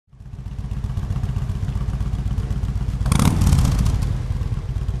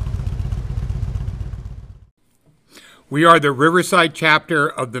We are the Riverside chapter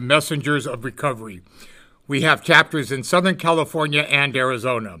of the Messengers of Recovery. We have chapters in Southern California and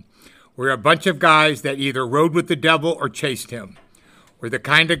Arizona. We're a bunch of guys that either rode with the devil or chased him. We're the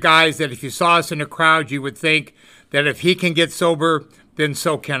kind of guys that if you saw us in a crowd, you would think that if he can get sober, then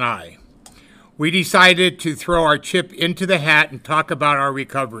so can I. We decided to throw our chip into the hat and talk about our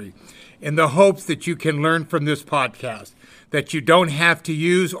recovery in the hopes that you can learn from this podcast, that you don't have to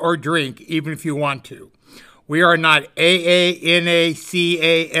use or drink even if you want to. We are not AA, NA,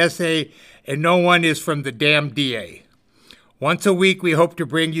 CA, SA, and no one is from the damn DA. Once a week, we hope to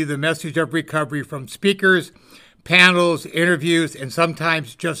bring you the message of recovery from speakers, panels, interviews, and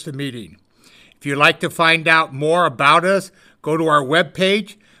sometimes just a meeting. If you'd like to find out more about us, go to our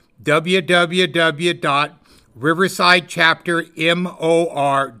webpage,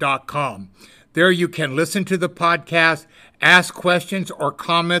 www.riversidechaptermor.com. There you can listen to the podcast, ask questions or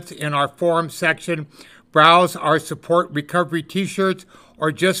comments in our forum section, browse our support recovery t-shirts,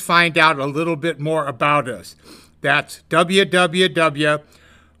 or just find out a little bit more about us. That's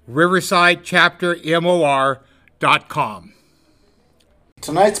www.riversidechaptermor.com.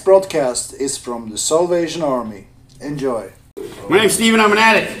 Tonight's broadcast is from the Salvation Army. Enjoy. My name's Steven, I'm an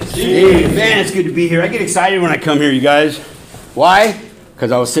addict. Steve. Man, it's good to be here. I get excited when I come here, you guys. Why?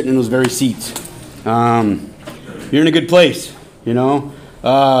 Because I was sitting in those very seats. You're in a good place, you know.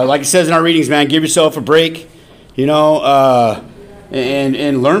 Like it says in our readings, man, give yourself a break, you know,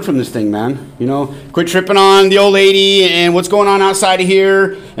 and learn from this thing, man. You know, quit tripping on the old lady and what's going on outside of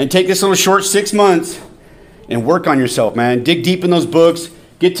here, and take this little short 6 months and work on yourself, man. Dig deep in those books.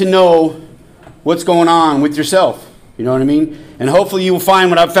 Get to know what's going on with yourself. You know what I mean? And hopefully you will find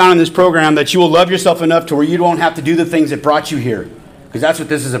what I've found in this program, that you will love yourself enough to where you don't have to do the things that brought you here. Because that's what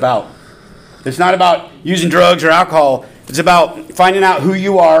this is about. It's not about using drugs or alcohol. It's about finding out who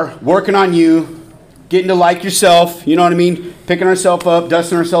you are, working on you, getting to like yourself. You know what I mean? Picking ourselves up,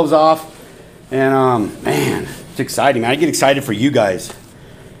 dusting ourselves off. And, man, it's exciting. I get excited for you guys.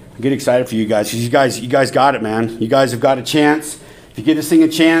 I get excited for you guys because you guys got it, man. You guys have got a chance. If you give this thing a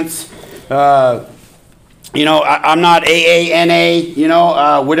chance, you know, I'm not AANA, you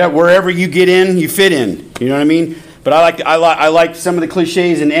know, wherever you get in, you fit in. You know what I mean? But I like some of the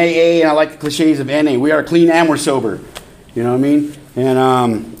cliches in AA, and I like the cliches of NA. We are clean and we're sober. You know what I mean?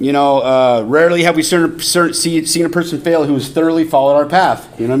 And, you know, rarely have we seen a person fail who has thoroughly followed our path.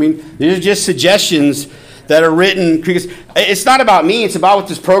 You know what I mean? These are just suggestions that are written, because it's not about me, it's about what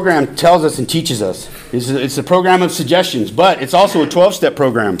this program tells us and teaches us. It's a program of suggestions, but it's also a 12-step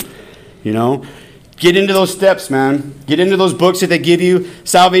program, you know. Get into those steps, man. Get into those books that they give you.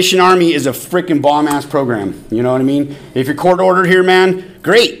 Salvation Army is a freaking bomb-ass program, you know what I mean? If you're court-ordered here, man,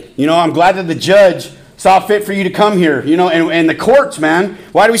 great. You know, I'm glad that the judge saw fit for you to come here, you know, and the courts, man.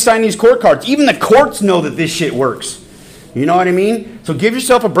 Why do we sign these court cards? Even the courts know that this shit works. You know what I mean? So give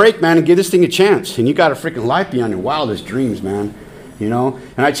yourself a break, man, and give this thing a chance. And you got a freaking life beyond your wildest dreams, man. You know?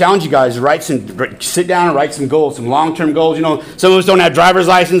 And I challenge you guys to sit down and write some goals, some long-term goals. You know, some of us don't have driver's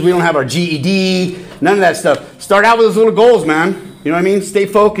license. We don't have our GED, none of that stuff. Start out with those little goals, man. You know what I mean? Stay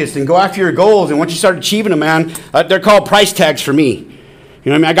focused and go after your goals. And once you start achieving them, man, they're called price tags for me. You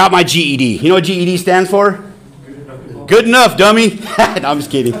know what I mean? I got my GED. You know what GED stands for? Good enough, dummy. No, I'm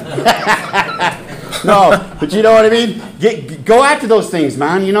just kidding. No, but you know what I mean? Go after those things,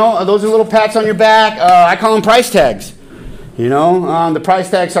 man. You know, those are little pats on your back. I call them price tags. You know, the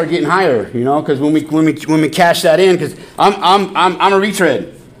price tags start getting higher. You know, because when we cash that in, because I'm a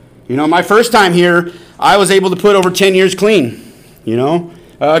retread. You know, my first time here, I was able to put over 10 years clean. You know,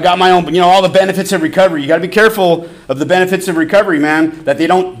 got my own. You know, all the benefits of recovery. You got to be careful of the benefits of recovery, man. That they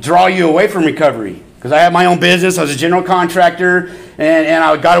don't draw you away from recovery. Because I had my own business, I was a general contractor, and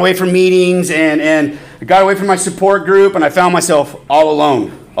I got away from meetings, and I got away from my support group, and I found myself all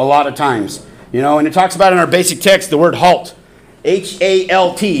alone a lot of times. You know, and it talks about in our basic text the word HALT,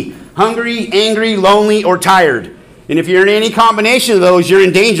 H-A-L-T, hungry, angry, lonely, or tired. And if you're in any combination of those, you're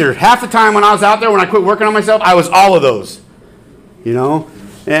in danger. Half the time when I was out there, when I quit working on myself, I was all of those. You know,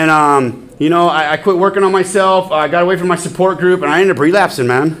 and you know, I quit working on myself, I got away from my support group, and I ended up relapsing,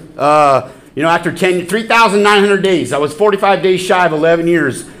 man. You know, after 3,900 days, I was 45 days shy of 11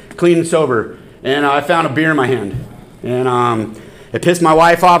 years clean and sober. And I found a beer in my hand. And it pissed my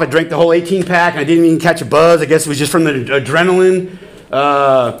wife off. I drank the whole 18-pack, and I didn't even catch a buzz. I guess it was just from the adrenaline.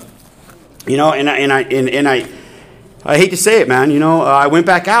 You know, and I hate to say it, man. You know, I went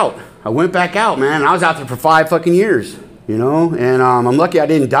back out. Man. And I was out there for 5 fucking years. You know, and I'm lucky I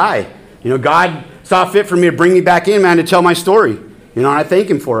didn't die. You know, God saw fit for me to bring me back in, man, to tell my story. You know, and I thank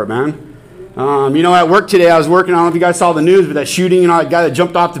him for it, man. You know, at work today, I was working, I don't know if you guys saw the news, but that shooting, you know, that guy that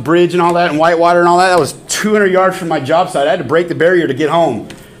jumped off the bridge and all that, in Whitewater and all that, that was 200 yards from my job site. I had to break the barrier to get home.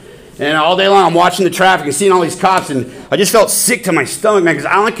 And all day long, I'm watching the traffic and seeing all these cops, and I just felt sick to my stomach, man, because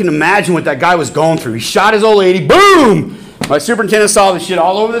I only can imagine what that guy was going through. He shot his old lady, boom! My superintendent saw this shit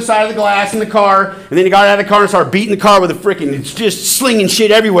all over the side of the glass in the car, and then he got out of the car and started beating the car with a freaking, just slinging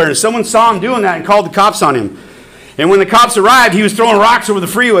shit everywhere. And someone saw him doing that and called the cops on him. And when the cops arrived, he was throwing rocks over the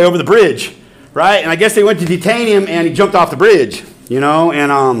freeway, over the bridge, right? And I guess they went to detain him, and he jumped off the bridge, you know?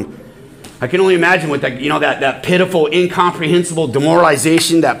 And I can only imagine what that, you know, that pitiful, incomprehensible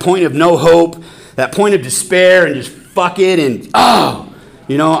demoralization, that point of no hope, that point of despair, and just fuck it, and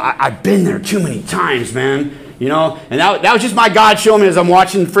you know, I've been there too many times, man. You know, and that was just my God showing me as I'm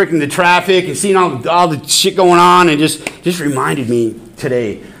watching freaking the traffic and seeing all the shit going on, and just reminded me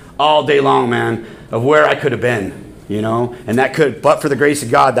today, all day long, man, of where I could have been, you know, and but for the grace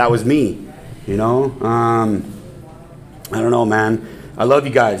of God, that was me, you know. I don't know, man. I love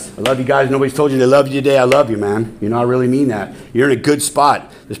you guys. I love you guys. Nobody's told you they love you today. I love you, man. You know, I really mean that. You're in a good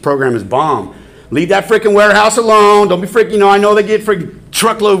spot. This program is bomb. Leave that freaking warehouse alone. Don't be freaking, you know, I know they get freaking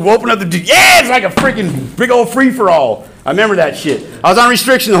truckload, open up yeah, it's like a freaking big old free-for-all. I remember that shit. I was on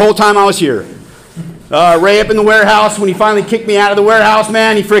restriction the whole time I was here. Ray up in the warehouse, when he finally kicked me out of the warehouse,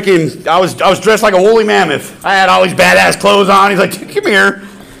 man, I was dressed like a woolly mammoth. I had all these badass clothes on. He's like, come here.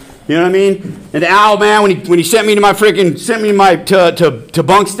 You know what I mean? And Al, man, when he sent me to to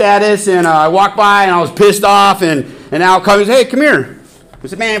bunk status, and I walked by and I was pissed off, and Al comes, hey, come here. I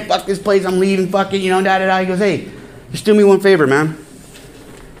said, man, fuck this place, I'm leaving, fuck it, you know, da-da-da. He goes, hey, just do me one favor, man.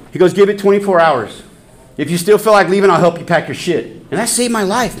 He goes, give it 24 hours. If you still feel like leaving, I'll help you pack your shit. And that saved my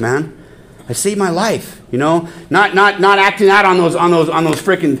life, man. I saved my life, you know? Not acting out on those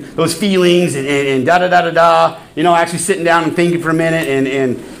freaking, those feelings and da-da-da-da-da. You know, actually sitting down and thinking for a minute,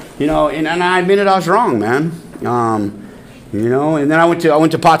 and you know, and I admitted I was wrong, man. You know, and then I went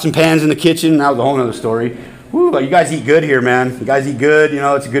to pots and pans in the kitchen. That was a whole other story. Woo, you guys eat good here, man. You guys eat good. You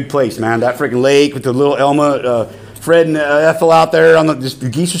know, it's a good place, man. That freaking lake with the little Elma, Fred and Ethel out there. The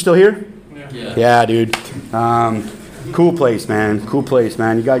geese are still here? Yeah, dude. Cool place, man. Cool place,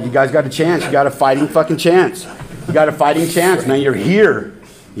 man. You guys got a chance. You got a fighting fucking chance. You got a fighting chance, man. You're here.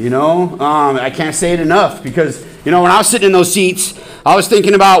 You know, I can't say it enough, because, you know, when I was sitting in those seats, I was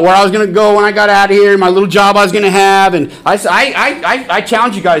thinking about where I was going to go when I got out of here, my little job I was going to have, and I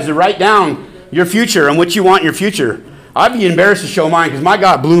challenge you guys to write down your future and what you want in your future. I'd be embarrassed to show mine, because my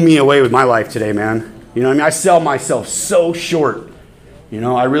God blew me away with my life today, man. You know what I mean? I sell myself so short. You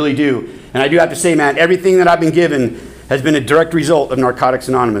know, I really do. And I do have to say, man, everything that I've been given has been a direct result of Narcotics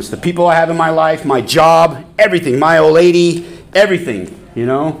Anonymous. The people I have in my life, my job, everything, my old lady, everything, you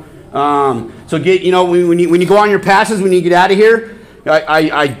know. So you know, when you go on your passes, when you get out of here,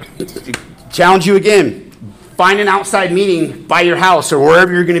 I challenge you again. Find an outside meeting by your house or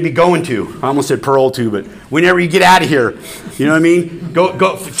wherever you're going to be going to. I almost said parole to, but whenever you get out of here, you know what I mean?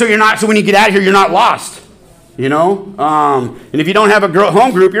 Go. So when you get out of here, you're not lost. You know, and if you don't have a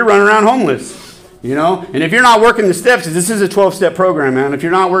home group, you're running around homeless. You know, and if you're not working the steps, because this is a 12-step program, man. If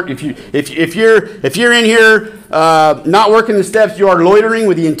you're not working, if you're in here not working the steps, you are loitering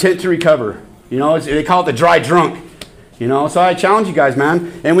with the intent to recover. You know, they call it the dry drunk. You know, so I challenge you guys,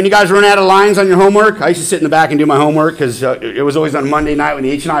 man. And when you guys run out of lines on your homework, I used to sit in the back and do my homework, because it was always on Monday night when the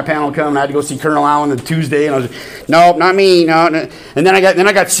H&I panel would come, and I had to go see Colonel Allen on Tuesday, and I was, no, not me, no. And then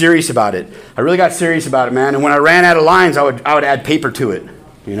I got serious about it. I really got serious about it, man. And when I ran out of lines, I would add paper to it.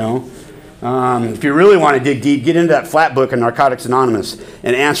 You know, if you really want to dig deep, get into that flat book of Narcotics Anonymous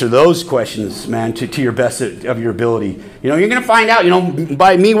and answer those questions, man, to your best of your ability. You know, you're going to find out. You know,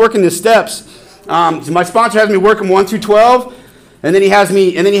 by me working the steps. So my sponsor has me working 1 through 12, and then he has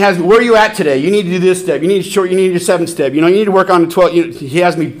me. Where are you at today? You need to do this step. You need your 7th step. You know, you need to work on the 12. He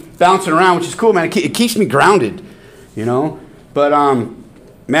has me bouncing around, which is cool, man. It keeps me grounded. You know, but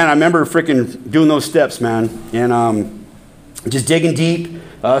man, I remember freaking doing those steps, man, and just digging deep.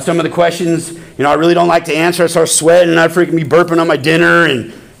 Some of the questions, you know, I really don't like to answer. I start sweating, and I freaking be burping on my dinner,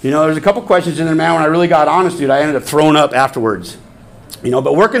 and you know, there's a couple questions in there, man. When I really got honest, dude, I ended up throwing up afterwards. You know,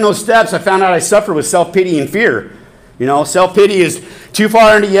 but working those steps, I found out I suffer with self-pity and fear. You know, self-pity is too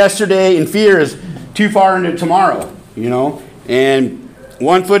far into yesterday, and fear is too far into tomorrow, you know. And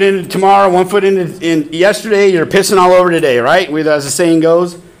 1 foot into tomorrow, 1 foot in yesterday, you're pissing all over today, right? As the saying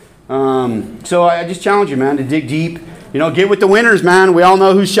goes. So I just challenge you, man, to dig deep. You know, get with the winners, man. We all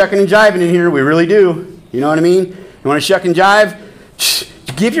know who's shucking and jiving in here. We really do. You know what I mean? You want to shuck and jive?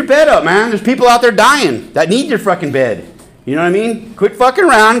 Give your bed up, man. There's people out there dying that need your fucking bed. You know what I mean? Quit fucking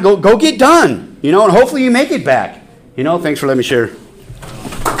around. Go get done. You know, and hopefully you make it back. You know, thanks for letting me share.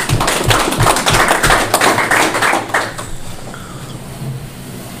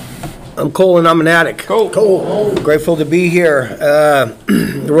 I'm Cole and I'm an addict. Cole. Grateful to be here. I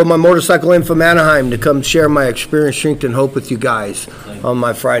rode my motorcycle in from Anaheim to come share my experience, strength, and hope with you guys on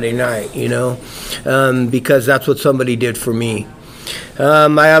my Friday night, because that's what somebody did for me.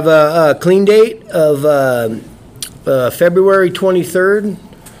 I have a clean date of February 23rd,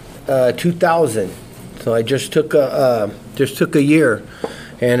 2000. So I just took a year,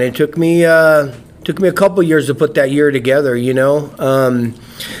 and it took me a couple years to put that year together.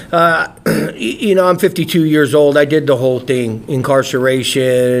 I'm 52 years old. I did the whole thing: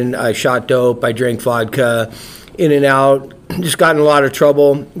 incarceration. I shot dope. I drank vodka, in and out. Just got in a lot of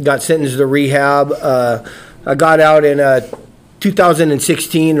trouble. Got sentenced to rehab. I got out in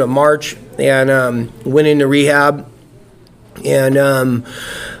 2016 of March, and went into rehab, and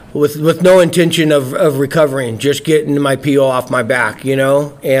with no intention of recovering, just getting my PO off my back,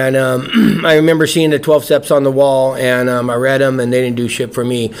 And I remember seeing the 12 steps on the wall, and I read them, and they didn't do shit for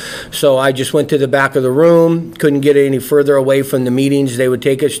me. So I just went to the back of the room, couldn't get any further away from the meetings they would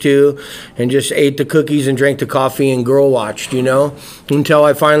take us to, and just ate the cookies and drank the coffee and girl watched, until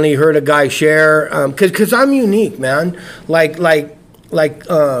I finally heard a guy share, because I'm unique, man. Like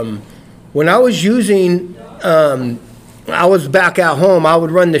when I was using, I was back at home. I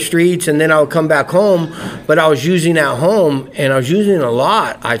would run the streets, and then I would come back home. But I was using at home, and I was using a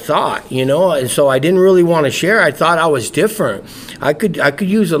lot, I thought, And so I didn't really want to share. I thought I was different. I could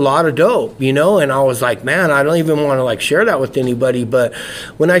use a lot of dope, And I was like, man, I don't even want to share that with anybody. But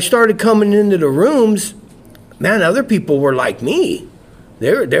when I started coming into the rooms, man, other people were like me.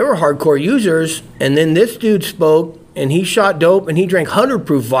 They were hardcore users. And then this dude spoke. And he shot dope, and he drank 100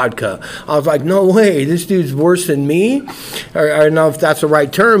 proof vodka. I was like, no way, this dude's worse than me. I don't know if that's the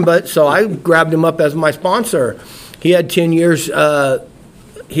right term, but so I grabbed him up as my sponsor. He had 10 years.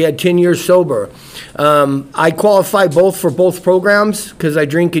 He had 10 years sober. I qualified for both programs because I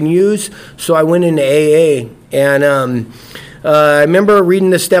drink and use. So I went into AA, and I remember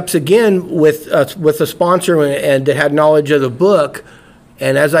reading the steps again with a sponsor and that had knowledge of the book.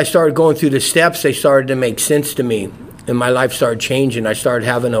 And as I started going through the steps, they started to make sense to me. And my life started changing. I started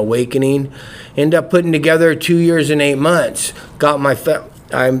having an awakening. Ended up putting together 2 years and 8 months. I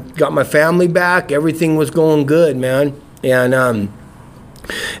got my family back. Everything was going good, man. And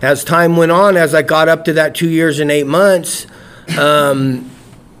as time went on, as I got up to that 2 years and 8 months, I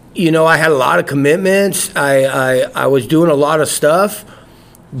had a lot of commitments. I was doing a lot of stuff,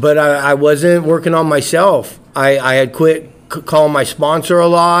 but I wasn't working on myself. I had quit calling my sponsor a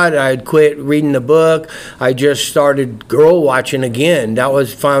lot. I'd quit reading the book. I just started girl watching again.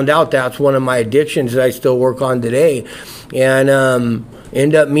 Found out that's one of my addictions that I still work on today. And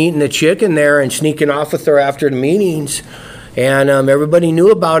end up meeting a chick in there and sneaking off with her after the meetings. And everybody knew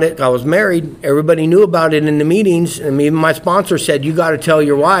about it. I was married. Everybody knew about it in the meetings. And even my sponsor said, you got to tell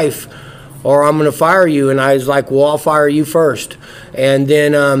your wife or I'm going to fire you. And I was like, well, I'll fire you first. And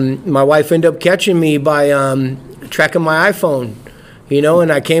then my wife ended up catching me by tracking my iPhone,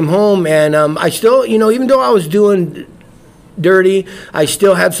 and I came home, and I still, even though I was doing dirty, I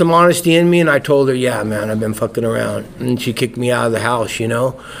still had some honesty in me, and I told her, yeah, man, I've been fucking around, and she kicked me out of the house,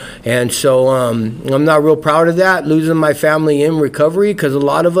 and so I'm not real proud of that, losing my family in recovery, because a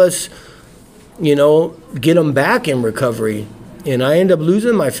lot of us, get them back in recovery, and I end up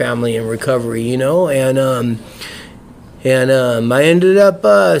losing my family in recovery, And I ended up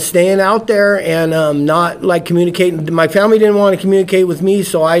staying out there and not communicating. My family didn't want to communicate with me,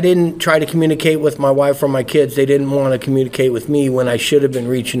 so I didn't try to communicate with my wife or my kids. They didn't want to communicate with me when I should have been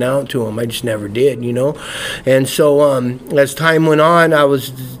reaching out to them. I just never did, And so as time went on, I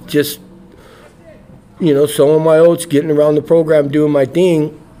was just, sowing my oats, getting around the program, doing my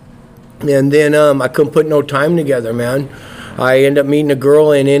thing. And then I couldn't put no time together, man. I ended up meeting a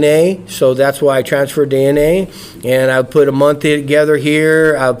girl in NA, so that's why I transferred to NA. And I put a month together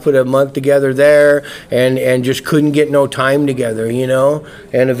here, I put a month together there, and just couldn't get no time together,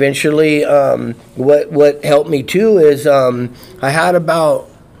 And eventually, what helped me too is I had about,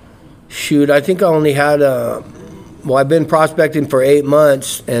 I think I only had I've been prospecting for 8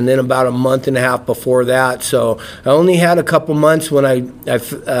 months, and then about a month and a half before that. So I only had a couple months when I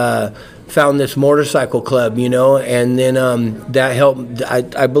found this motorcycle club, and then that helped.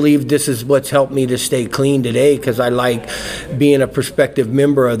 I believe this is what's helped me to stay clean today, because I like being a prospective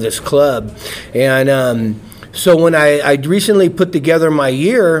member of this club. And so when I recently put together my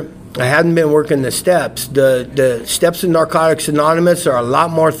year, I hadn't been working the steps. The steps in Narcotics Anonymous are a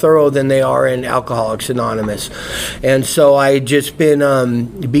lot more thorough than they are in Alcoholics Anonymous. And so I had just been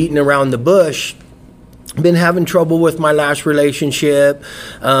beating around the bush. been having trouble with my last relationship.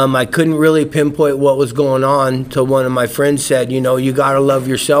 I couldn't really pinpoint what was going on till one of my friends said, you got to love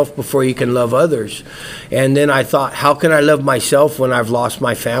yourself before you can love others. And then I thought, how can I love myself when I've lost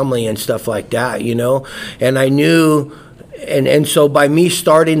my family and stuff like that, And I knew, and so by me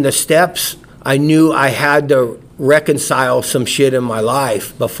starting the steps, I knew I had to reconcile some shit in my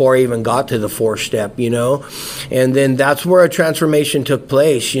life before I even got to the 4th step, and then that's where a transformation took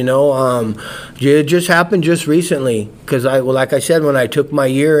place. It just happened just recently because like I said, when I took my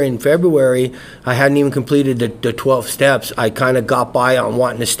year in February, I hadn't even completed the 12 steps. I kind of got by on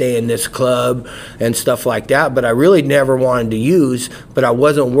wanting to stay in this club and stuff like that, but I really never wanted to use, but I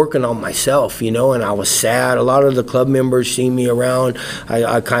wasn't working on myself, and I was sad. A lot of the club members see me around.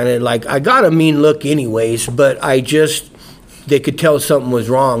 I kind of I got a mean look anyways, but they could tell something was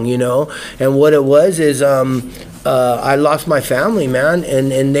wrong, and what it was is I lost my family, man,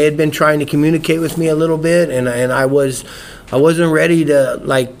 and they had been trying to communicate with me a little bit, and I wasn't ready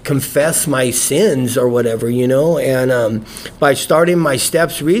to confess my sins or whatever, and by starting my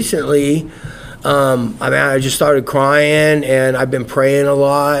steps recently, I just started crying, and I've been praying a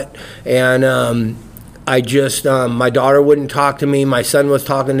lot, and my daughter wouldn't talk to me. My son was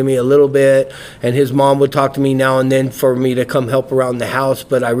talking to me a little bit, and his mom would talk to me now and then for me to come help around the house.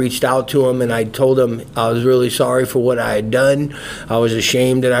 But I reached out to him, and I told him I was really sorry for what I had done. I was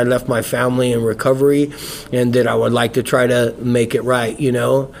ashamed that I left my family in recovery, and that I would like to try to make it right,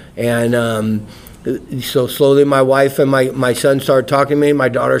 And so slowly my wife and my son started talking to me. My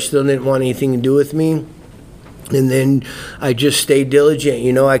daughter still didn't want anything to do with me. And then I just stayed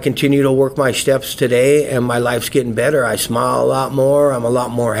diligent. I continue to work my steps today, and my life's getting better. I smile a lot more. I'm a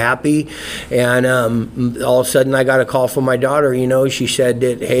lot more happy. And all of a sudden, I got a call from my daughter. She said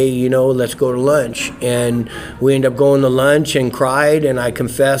that, hey, let's go to lunch. And we ended up going to lunch and cried, and I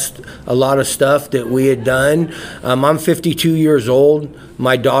confessed a lot of stuff that we had done. I'm 52 years old.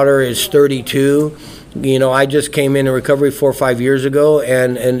 My daughter is 32. I just came into recovery 4 or 5 years ago,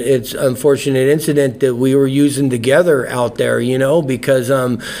 and it's an unfortunate incident that we were using together out there, because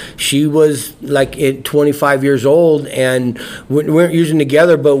she was 25 years old, and we weren't using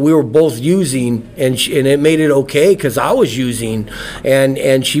together, but we were both using, and it made it okay because I was using,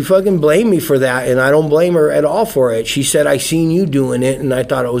 and she fucking blamed me for that, and I don't blame her at all for it. She said, I seen you doing it, and I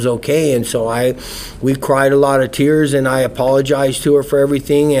thought it was okay, and so we cried a lot of tears, and I apologized to her for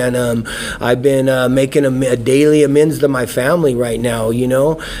everything, and I've been making a daily amends to my family right now,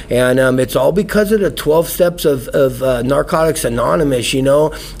 and it's all because of the 12 steps of Narcotics Anonymous.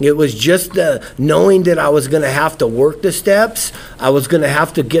 It was just the knowing that I was going to have to work the steps. I was going to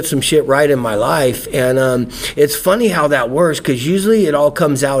have to get some shit right in my life, and it's funny how that works, because usually it all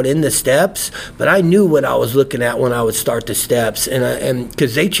comes out in the steps, but I knew what I was looking at when I would start the steps, and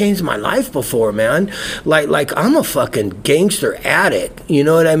because they changed my life before, man. Like I'm a fucking gangster addict, you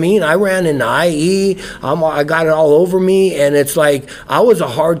know what I mean? I ran into IE. I got it all over me, and it's like I was a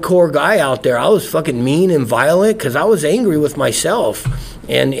hardcore guy out there. I was fucking mean and violent because I was angry with myself,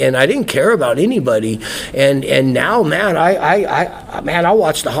 and I didn't care about anybody. And now, man, I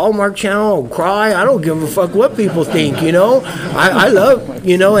watch the Hallmark Channel and cry. I don't give a fuck what people think, I love,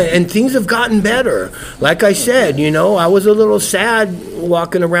 and things have gotten better. Like I said, I was a little sad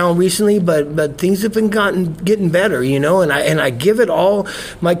walking around recently, but things have been getting better, and I give it all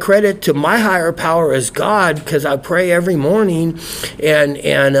my credit to my higher power as God, because I pray every morning, and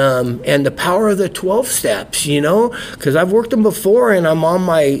the power of the 12 steps, because I've worked them before, and I'm on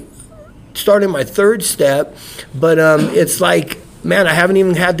starting my 3rd step, but it's like, man, I haven't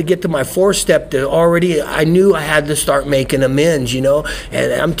even had to get to my 4th step I knew I had to start making amends, and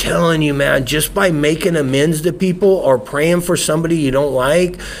I'm telling you, man, just by making amends to people or praying for somebody you don't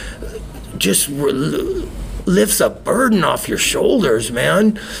like, just lifts a burden off your shoulders,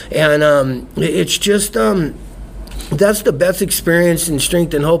 man. And it's just that's the best experience and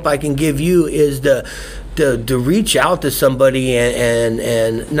strength and hope I can give you, is to reach out to somebody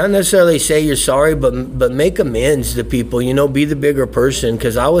and not necessarily say you're sorry, but make amends to people, be the bigger person,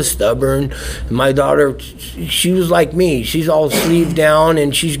 because I was stubborn. My daughter, she was like me. She's all sleeved down,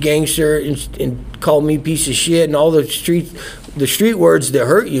 and she's gangster, and called me piece of shit and all the street words that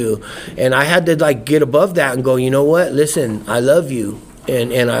hurt you. And I had to get above that and go, you know what, listen, I love you,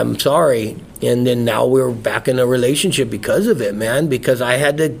 and I'm sorry. And then now we're back in a relationship because of it, man, because I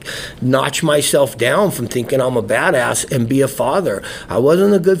had to notch myself down from thinking I'm a badass and be a father. I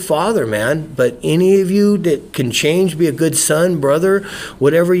wasn't a good father, man, but any of you that can change, be a good son, brother,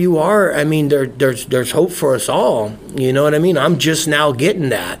 whatever you are, I mean, there's hope for us all. You know what I mean? I'm just now getting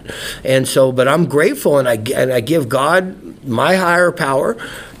that. And so, but I'm grateful, and I give God my higher power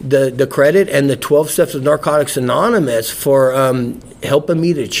the credit and the 12 Steps of Narcotics Anonymous for helping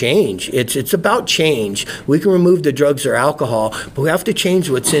me to change. It's about change. We can remove the drugs or alcohol, but we have to change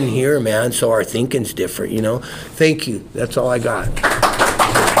what's in here, man, so our thinking's different, you know? Thank you. That's all I got.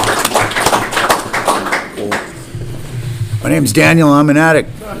 My name's Daniel. I'm an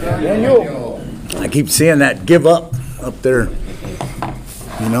addict. Daniel. I keep seeing that give up there.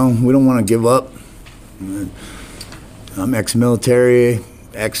 You know, we don't want to give up. I'm ex-military,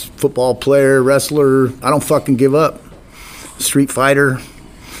 ex-football player, wrestler. I don't fucking give up. Street fighter.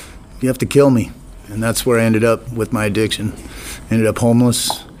 You have to kill me. And that's where I ended up with my addiction. Ended up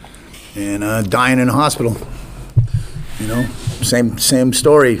homeless and dying in a hospital. You know, same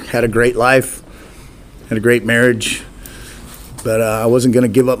story. Had a great life. Had a great marriage. But I wasn't going to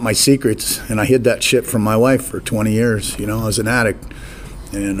give up my secrets, and I hid that shit from my wife for 20 years. You know, I was an addict,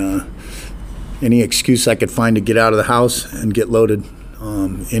 and any excuse I could find to get out of the house and get loaded,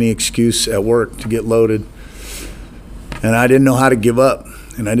 any excuse at work to get loaded, and I didn't know how to give up,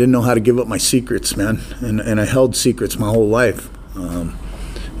 and I didn't know how to give up my secrets, man, and I held secrets my whole life. You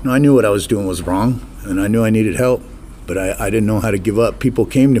know, I knew what I was doing was wrong, and I knew I needed help, but I didn't know how to give up. People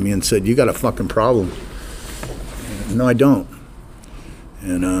came to me and said, "You got a fucking problem." No, I don't.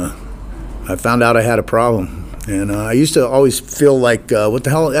 And I found out I had a problem. And I used to always feel like, what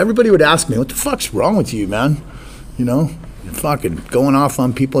the hell? Everybody would ask me, what the fuck's wrong with you, man? You know, you're fucking going off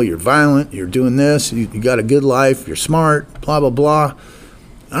on people. You're violent. You're doing this. You got a good life. You're smart, blah, blah, blah.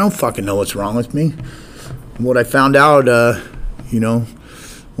 I don't fucking know what's wrong with me. And what I found out, you know,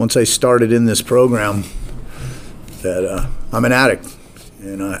 once I started in this program, that I'm an addict.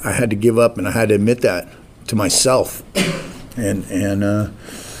 And I had to give up, and I had to admit that to myself. And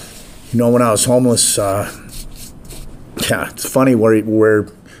you know, when I was homeless, yeah, it's funny where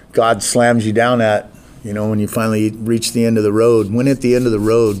God slams you down at, you know, when you finally reach the end of the road. When at the end of the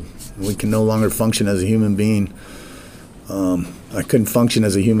road, we can no longer function as a human being. I couldn't function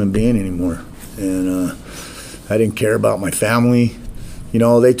as a human being anymore. And I didn't care about my family. You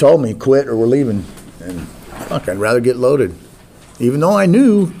know, they told me, quit or we're leaving. And fuck, I'd rather get loaded. Even though I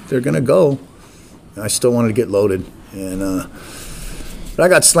knew they're going to go, I still wanted to get loaded. And but I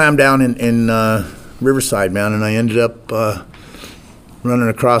got slammed down in Riverside, man, and I ended up running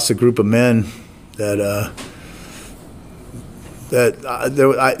across a group of men that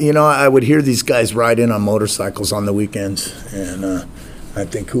you know, I would hear these guys ride in on motorcycles on the weekends, and I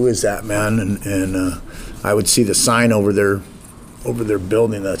think, who is that, man? And I would see the sign over their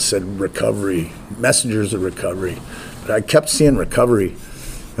building that said recovery, messengers of recovery. But I kept seeing recovery,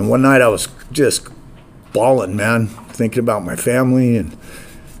 and one night I was just bawling, man, thinking about my family and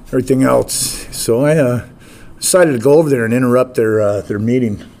everything else. So I decided to go over there and interrupt their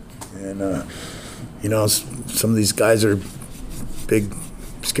meeting. And you know, some of these guys are big,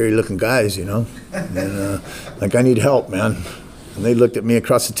 scary-looking guys, you know, and like, I need help, man. And they looked at me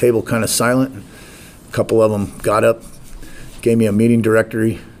across the table, kind of silent. A couple of them got up, gave me a meeting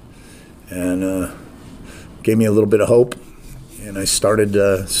directory, and gave me a little bit of hope. And I started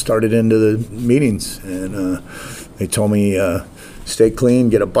into the meetings, and they told me, stay clean,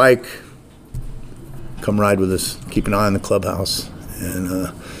 get a bike, come ride with us, keep an eye on the clubhouse.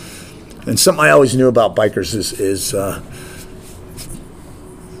 And something I always knew about bikers is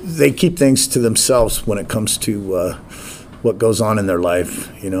they keep things to themselves when it comes to what goes on in their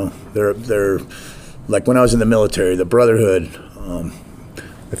life. You know, they're like, when I was in the military, the brotherhood.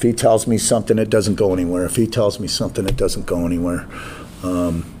 If he tells me something, it doesn't go anywhere. If he tells me something, it doesn't go anywhere.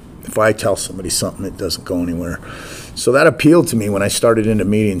 If I tell somebody something, it doesn't go anywhere. So that appealed to me when I started into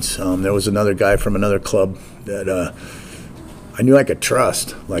meetings. There was another guy from another club that I knew I could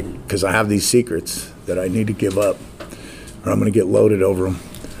trust, like, because I have these secrets that I need to give up, or I'm going to get loaded over them.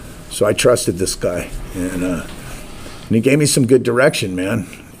 So I trusted this guy, and he gave me some good direction, man.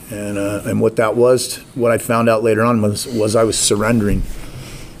 And what that was, what I found out later on was I was surrendering.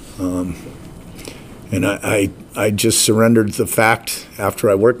 And I just surrendered the fact, after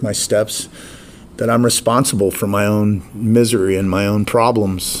I worked my steps, that I'm responsible for my own misery and my own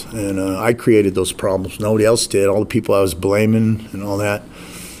problems. And I created those problems. Nobody else did. All the people I was blaming and all that,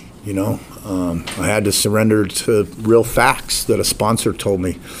 you know. I had to surrender to real facts that a sponsor told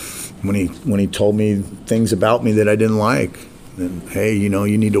me when he told me things about me that I didn't like. And, hey, you know,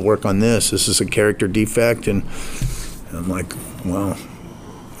 you need to work on this. This is a character defect. And I'm like, well,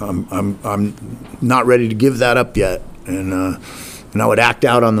 I'm not ready to give that up yet. And I would act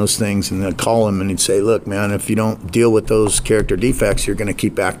out on those things, and I'd call him and he'd say, look, man, if you don't deal with those character defects, you're going to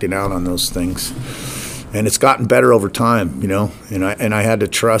keep acting out on those things. And it's gotten better over time, you know, and I had to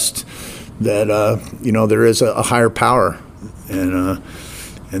trust that, you know, there is a higher power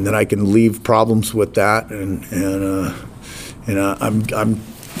and that I can leave problems with that, and I'm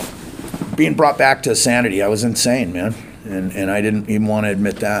being brought back to sanity. I was insane, man, and I didn't even want to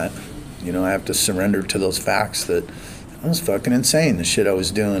admit that. You know, I have to surrender to those facts that I was fucking insane, the shit I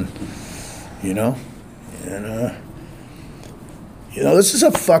was doing, you know, and you know, this is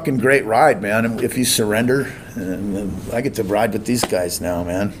a fucking great ride, man. If you surrender, and I get to ride with these guys now,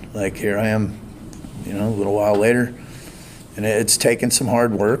 man. Like, here I am, you know, a little while later, and it's taken some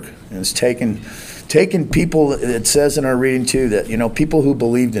hard work, and it's taken people. It says in our reading too that, you know, people who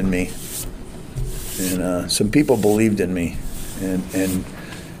believed in me, and some people believed in me, and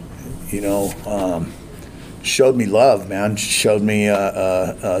you know, showed me love, man. Showed me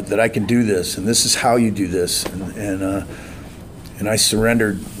that I can do this, and this is how you do this, and I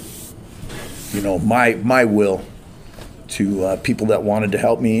surrendered, you know, my will to people that wanted to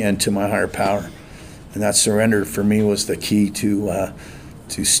help me and to my higher power. And that surrender for me was the key to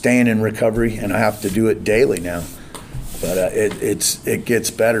staying in recovery, and I have to do it daily now. But it gets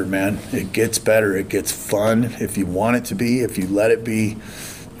better, man. It gets better. It gets fun if you want it to be. If you let it be,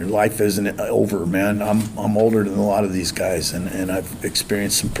 your life isn't over, man. I'm older than a lot of these guys, and I've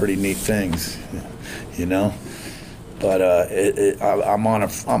experienced some pretty neat things, you know. But I'm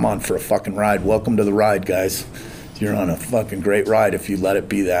on for a fucking ride. Welcome to the ride, guys. You're on a fucking great ride if you let it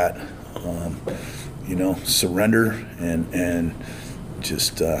be that. You know, surrender and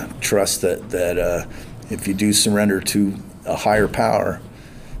just trust that if you do surrender to a higher power,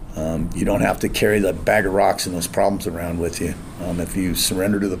 you don't have to carry the bag of rocks and those problems around with you. If you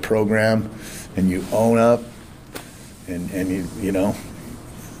surrender to the program and you own up and you know,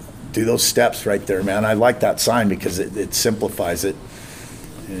 do those steps right there, man. I like that sign because it simplifies it.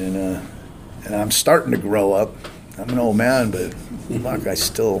 And I'm starting to grow up. I'm an old man, but fuck, I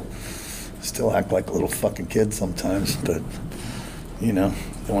still act like a little fucking kid sometimes. But, you know,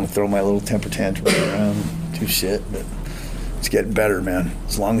 I want to throw my little temper tantrum around, do shit. But it's getting better, man.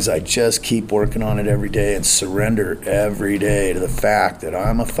 As long as I just keep working on it every day and surrender every day to the fact that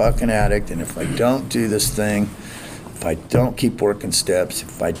I'm a fucking addict, and if I don't do this thing, if I don't keep working steps,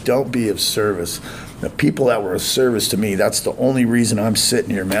 if I don't be of service, the people that were of service to me, that's the only reason I'm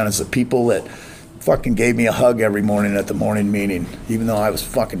sitting here, man, is the people that fucking gave me a hug every morning at the morning meeting, even though I was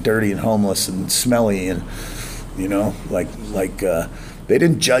fucking dirty and homeless and smelly, and, you know, like they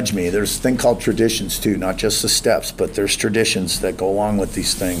didn't judge me. There's a thing called traditions too, not just the steps, but there's traditions that go along with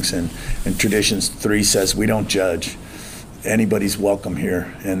these things, and traditions 3 says we don't judge. Anybody's welcome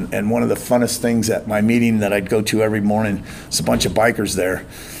here. And one of the funnest things at my meeting that I'd go to every morning, it's a bunch of bikers there,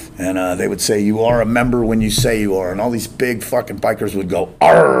 and they would say, you are a member when you say you are, and all these big fucking bikers would go,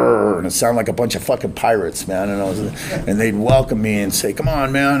 arr, and it sounded like a bunch of fucking pirates, man, and they'd welcome me and say, come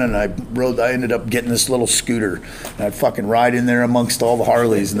on, man, and I ended up getting this little scooter, and I'd fucking ride in there amongst all the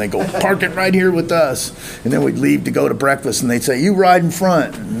Harleys, and they'd go, park it right here with us, and then we'd leave to go to breakfast, and they'd say, you ride in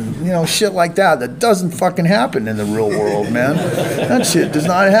front, and, you know, shit like that doesn't fucking happen in the real world, man. That shit does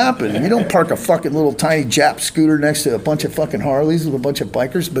not happen. You don't park a fucking little tiny Jap scooter next to a bunch of fucking Harleys with a bunch of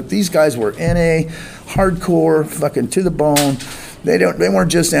bikers. But these guys were NA, hardcore, fucking to the bone. They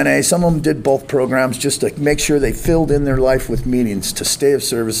weren't just NA. Some of them did both programs just to make sure they filled in their life with meetings to stay of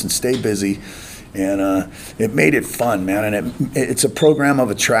service and stay busy. And it made it fun, man. And it's a program of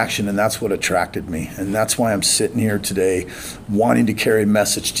attraction, and that's what attracted me. And that's why I'm sitting here today wanting to carry a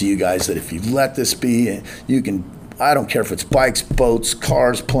message to you guys that if you let this be, you can, I don't care if it's bikes, boats,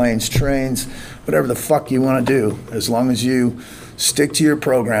 cars, planes, trains, whatever the fuck you want to do, as long as you stick to your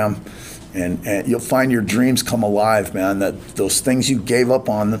program, and you'll find your dreams come alive, man. That those things you gave up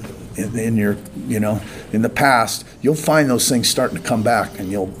on in your, you know, in the past, you'll find those things starting to come back,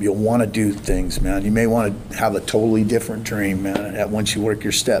 and you'll want to do things, man. You may want to have a totally different dream, man. Once you work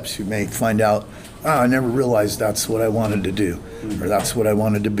your steps, you may find out, I never realized that's what I wanted to do, or that's what I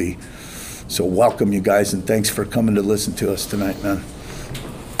wanted to be. So welcome, you guys, and thanks for coming to listen to us tonight, man.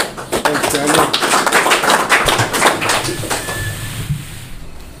 Thanks, Daniel.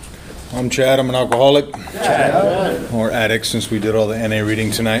 I'm Chad. I'm an alcoholic. Chad. Or addict, since we did all the NA reading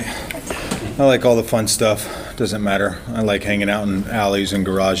tonight. I like all the fun stuff. Doesn't matter. I like hanging out in alleys and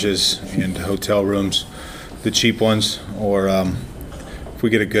garages and hotel rooms, the cheap ones, or if we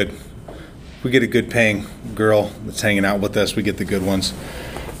get a good paying girl that's hanging out with us, we get the good ones.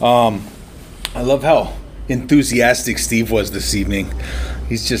 I love how enthusiastic Steve was this evening.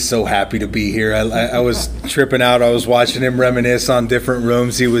 He's just so happy to be here. I was tripping out. I was watching him reminisce on different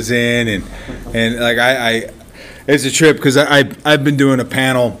rooms he was in, and like I it's a trip because I've been doing a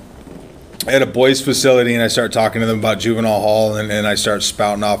panel at a boys' facility, and I start talking to them about juvenile hall, and I start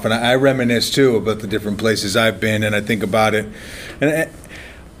spouting off, and I reminisce too about the different places I've been, and I think about it, and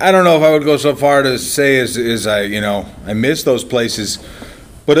I don't know if I would go so far to say as I miss those places,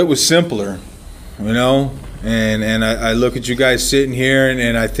 but it was simpler, and I look at you guys sitting here,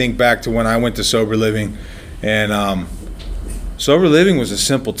 and I think back to when I went to sober living, and sober living was a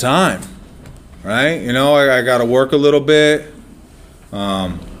simple time, right? I got to work a little bit.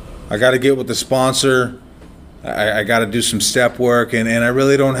 I got to get with the sponsor. I got to do some step work, and I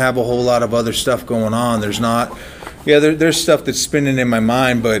really don't have a whole lot of other stuff going on. There's not, there's stuff that's spinning in my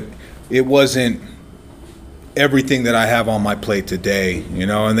mind, but it wasn't everything that I have on my plate today,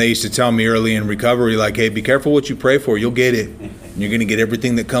 And they used to tell me early in recovery, like, hey, be careful what you pray for. You'll get it. And you're going to get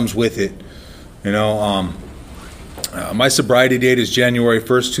everything that comes with it, My sobriety date is January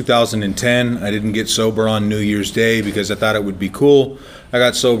 1st, 2010. I didn't get sober on New Year's Day because I thought it would be cool. I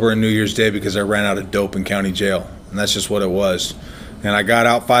got sober on New Year's Day because I ran out of dope in county jail, and that's just what it was. And I got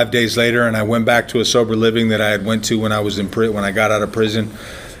out 5 days later, and I went back to a sober living that I had went to when I was when I got out of prison,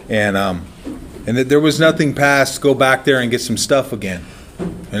 and there was nothing past go back there and get some stuff again,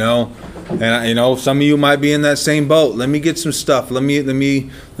 And some of you might be in that same boat. Let me get some stuff. Let me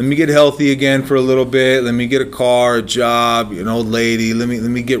get healthy again for a little bit. Let me get a car, a job, an old lady. Let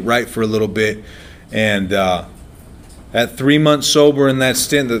me get right for a little bit. And at 3 months sober in that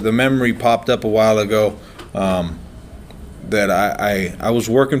stint, the memory popped up a while ago that I was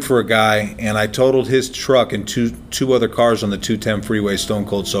working for a guy, and I totaled his truck and two other cars on the 210 freeway, stone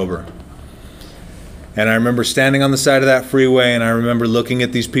cold sober. And I remember standing on the side of that freeway, and I remember looking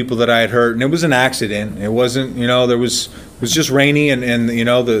at these people that I had hurt, and it was an accident. It wasn't, it was just rainy, and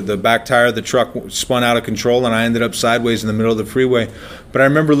the back tire of the truck spun out of control, and I ended up sideways in the middle of the freeway. But I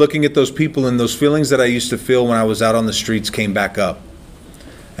remember looking at those people, and those feelings that I used to feel when I was out on the streets came back up.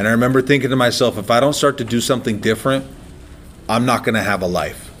 And I remember thinking to myself, if I don't start to do something different, I'm not going to have a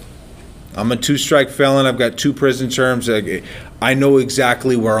life. I'm a 2-strike felon. I've got 2 prison terms. I know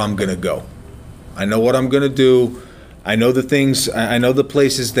exactly where I'm going to go. I know what I'm going to do. I know the things, I know the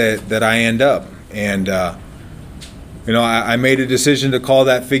places that I end up. And, I made a decision to call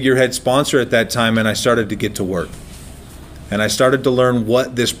that figurehead sponsor at that time, and I started to get to work. And I started to learn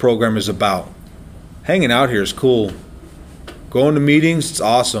what this program is about. Hanging out here is cool. Going to meetings, it's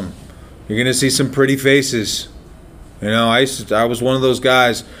awesome. You're going to see some pretty faces. I was one of those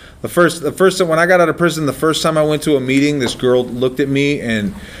guys. The first when I got out of prison, the first time I went to a meeting, this girl looked at me,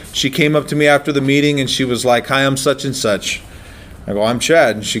 and she came up to me after the meeting, and she was like, "Hi, I'm such and such." I go, "I'm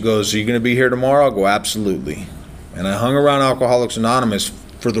Chad." And she goes, "Are you going to be here tomorrow?" I go, "Absolutely." And I hung around Alcoholics Anonymous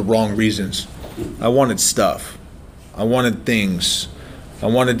for the wrong reasons. I wanted stuff. I wanted things. I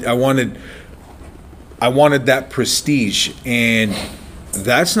wanted that prestige, and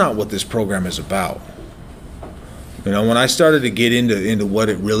that's not what this program is about. When I started to get into what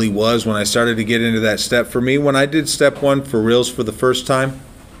it really was, when I started to get into that step, for me, when I did step 1 for reals for the first time,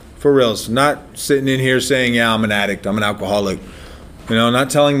 for reals, not sitting in here saying, yeah, I'm an addict, I'm an alcoholic,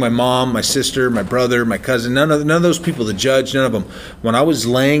 not telling my mom, my sister, my brother, my cousin, none of those people, the judge, none of them. When I was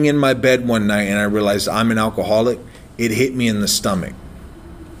laying in my bed one night and I realized I'm an alcoholic, it hit me in the stomach.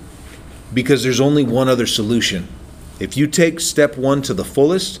 Because there's only one other solution. If you take step 1 to the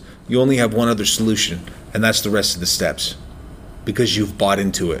fullest, you only have one other solution, and that's the rest of the steps, because you've bought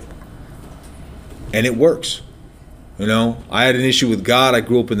into it. And it works. I had an issue with God. I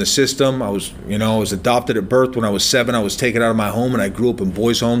grew up in the system. I was adopted at birth. When I was 7, I was taken out of my home, and I grew up in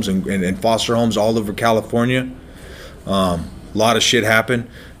boys' homes and foster homes all over California. A lot of shit happened.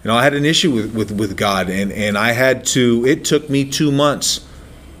 I had an issue with God, and I had to, it took me 2 months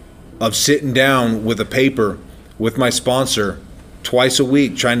of sitting down with a paper with my sponsor twice a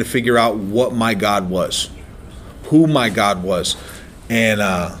week trying to figure out what my God was, who my God was. And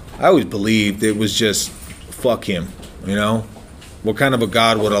I always believed it was just, fuck him, What kind of a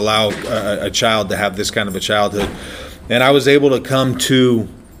God would allow a child to have this kind of a childhood? And I was able to come to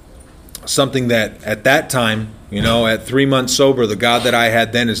something that at that time, at 3 months sober, the God that I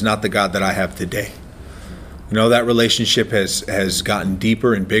had then is not the God that I have today. That relationship has gotten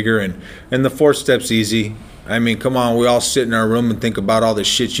deeper and bigger, and the 4th step's easy. I mean, come on, we all sit in our room and think about all the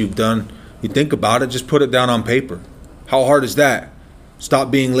shit you've done. You think about it, just put it down on paper. How hard is that?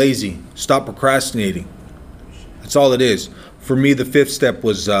 Stop being lazy. Stop procrastinating. That's all it is. For me, the 5th step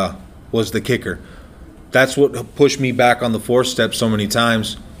was the kicker. That's what pushed me back on the 4th step so many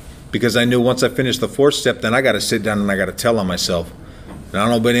times, because I knew once I finished the 4th step, then I got to sit down and I got to tell on myself. And I don't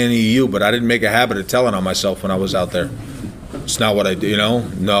know about any of you, but I didn't make a habit of telling on myself when I was out there. It's not what I do,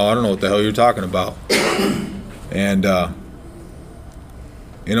 No, I don't know what the hell you're talking about. And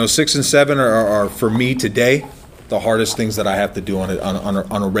 6 and 7 are for me today the hardest things that I have to do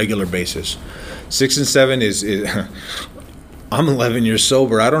on a regular basis. 6 and 7 is I'm 11 years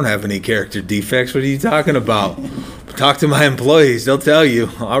sober. I don't have any character defects. What are you talking about? Talk to my employees. They'll tell you.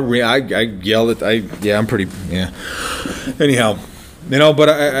 I yell at. I'm pretty. Yeah. Anyhow, but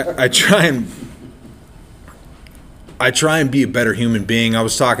I try and be a better human being.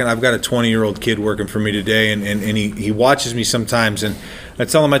 I've got a 20-year-old kid working for me today, and he watches me sometimes, and I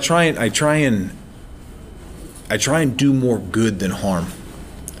tell him I try and do more good than harm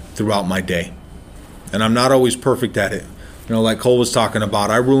throughout my day. And I'm not always perfect at it. Like Cole was talking about,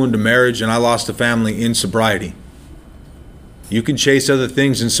 I ruined a marriage and I lost a family in sobriety. You can chase other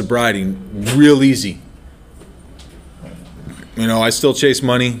things in sobriety real easy. I still chase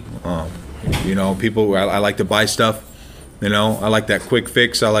money. People, I like to buy stuff. I like that quick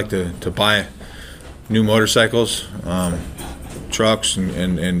fix. I like to buy new motorcycles, trucks,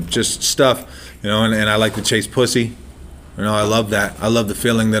 and just stuff. And I like to chase pussy. I love that. I love the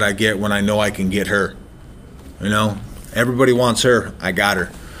feeling that I get when I know I can get her. Everybody wants her. I got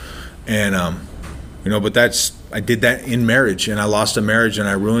her. And, but I did that in marriage, and I lost a marriage, and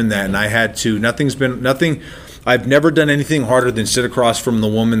I ruined that. And I had to, I've never done anything harder than sit across from the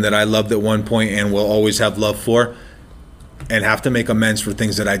woman that I loved at one point and will always have love for, and have to make amends for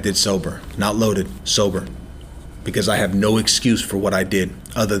things that I did sober. Not loaded, sober. Because I have no excuse for what I did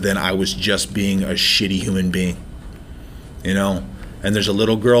other than I was just being a shitty human being. And there's a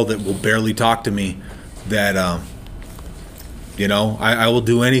little girl that will barely talk to me that, I will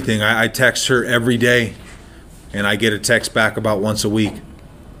do anything. I text her every day, and I get a text back about once a week.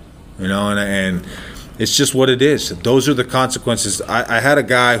 And it's just what it is. Those are the consequences. I had a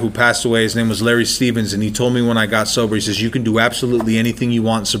guy who passed away. His name was Larry Stevens, and he told me when I got sober, he says, you can do absolutely anything you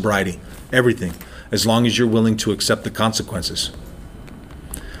want in sobriety. Everything. As long as you're willing to accept the consequences.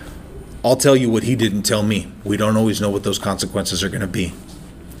 I'll tell you what he didn't tell me. We don't always know what those consequences are going to be.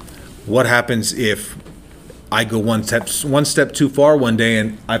 What happens if I go one step too far one day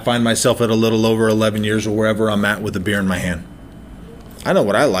and I find myself at a little over 11 years or wherever I'm at with a beer in my hand? I know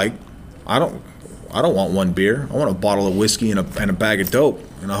what I like. I don't want one beer. I want a bottle of whiskey and a bag of dope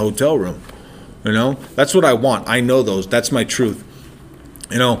in a hotel room. That's what I want. I know those. That's my truth.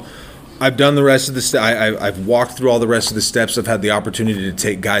 I've done the rest of the steps. I've walked through all the rest of the steps. I've had the opportunity to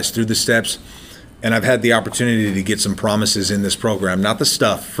take guys through the steps. And I've had the opportunity to get some promises in this program. Not the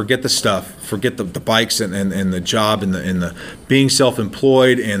stuff. Forget the stuff. Forget the bikes and the job and the being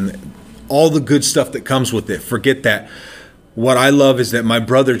self-employed and all the good stuff that comes with it. Forget that. What I love is that my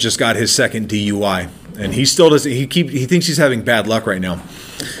brother just got his second DUI. And he still doesn't. He thinks he's having bad luck right now.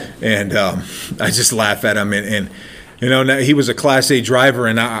 And I just laugh at him. And now he was a Class A driver,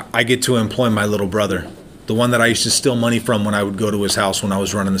 and I get to employ my little brother, the one that I used to steal money from when I would go to his house when I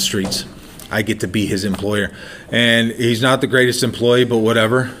was running the streets. I get to be his employer. And he's not the greatest employee, but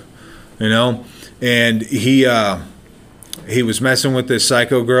whatever, And he was messing with this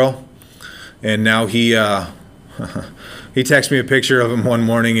psycho girl, and now he texts me a picture of him one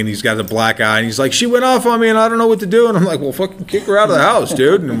morning, and he's got a black eye, and he's like, she went off on me, and I don't know what to do. And I'm like, well, fucking kick her out of the house,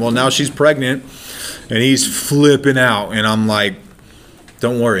 dude. And well, now she's pregnant, and he's flipping out, and I'm like,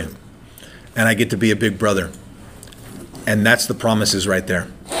 don't worry. And I get to be a big brother. And that's the promises right there.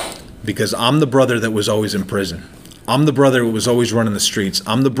 Because I'm the brother that was always in prison. I'm the brother who was always running the streets.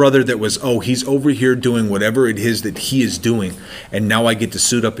 I'm the brother that was, he's over here doing whatever it is that he is doing. And now I get to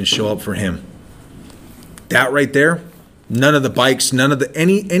suit up and show up for him. That right there, none of the bikes, none of the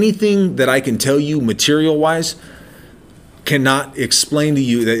anything that I can tell you material-wise cannot explain to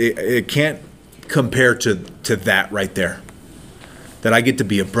you that it can't compare to that right there. That I get to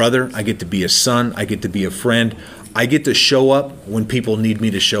be a brother, I get to be a son, I get to be a friend. I get to show up when people need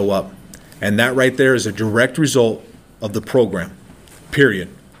me to show up. And that right there is a direct result of the program, period.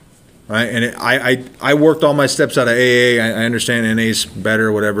 Right? And I worked all my steps out of AA. I understand NA's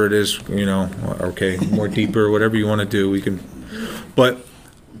better, whatever it is, okay, more deeper, whatever you want to do. We can, but,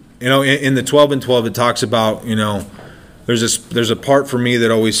 in the 12 and 12, it talks about, there's a part for me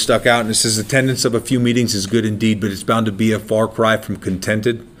that always stuck out, and it says attendance of a few meetings is good indeed, but it's bound to be a far cry from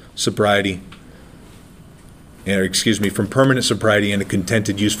contented sobriety. From permanent sobriety and a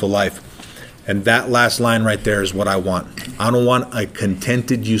contented, useful life. And that last line right there is what I want. I don't want a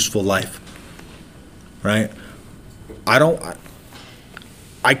contented, useful life. Right? I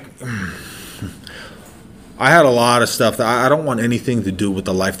had a lot of stuff that I don't want anything to do with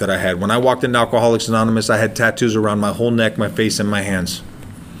the life that I had. When I walked into Alcoholics Anonymous, I had tattoos around my whole neck, my face, and my hands.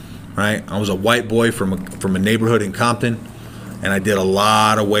 Right? I was a white boy from a neighborhood in Compton, and I did a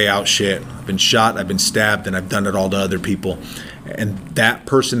lot of way out shit. I've been shot, I've been stabbed, and I've done it all to other people. And that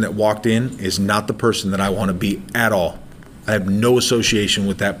person that walked in is not the person that I want to be at all. I have no association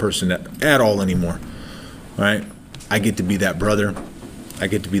with that person at all anymore. All right? I get to be that brother. I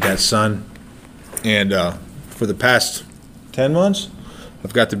get to be that son. And for the past 10 months,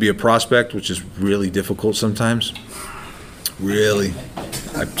 I've got to be a prospect, which is really difficult sometimes. Really.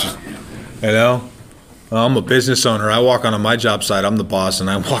 I'm a business owner. I walk onto my job site. I'm the boss, and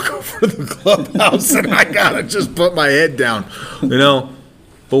I walk over to the clubhouse, and I gotta just put my head down,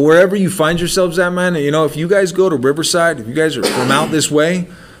 But wherever you find yourselves at, man, if you guys go to Riverside, if you guys are from out this way,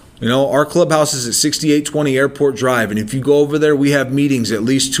 our clubhouse is at 6820 Airport Drive, and if you go over there, we have meetings at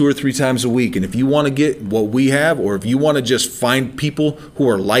least 2 or 3 times a week. And if you want to get what we have, or if you want to just find people who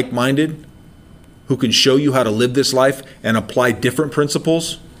are like-minded, who can show you how to live this life and apply different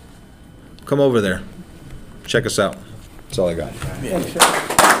principles, come over there. Check us out. That's all I got.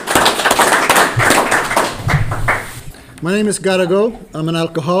 My name is Gotta Go. I'm an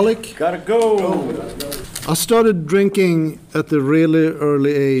alcoholic. Gotta go. I started drinking at a really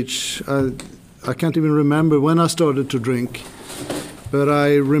early age. I can't even remember when I started to drink. But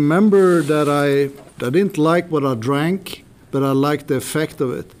I remember that I didn't like what I drank, but I liked the effect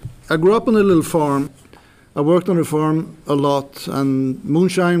of it. I grew up on a little farm. I worked on the farm a lot, and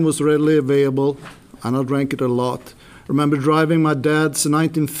moonshine was readily available, and I drank it a lot. I remember driving my dad's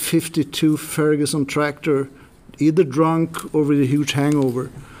 1952 Ferguson tractor, either drunk or with a huge hangover.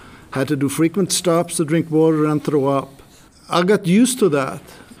 Had to do frequent stops to drink water and throw up. I got used to that.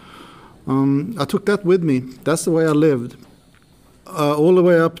 I took that with me. That's the way I lived. All the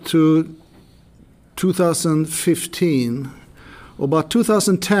way up to 2015. About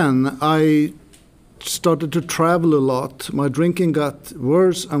 2010, I started to travel a lot. My drinking got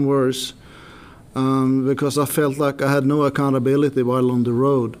worse and worse because I felt like I had no accountability while on the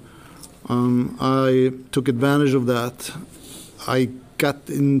road. I took advantage of that. I got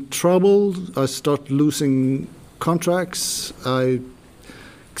in trouble. I started losing contracts. I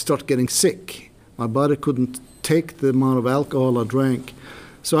started getting sick. My body couldn't take the amount of alcohol I drank.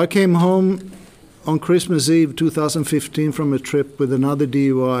 So I came home on Christmas Eve 2015 from a trip with another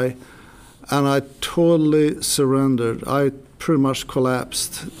DUI, and I totally surrendered. I pretty much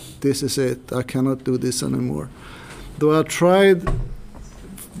collapsed. This is it. I cannot do this anymore. Though I tried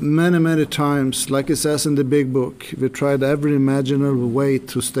many times, like it says in the big book, we tried every imaginable way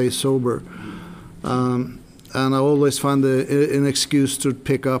to stay sober. And I always found an excuse to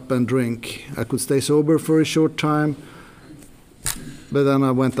pick up and drink. I could stay sober for a short time, but then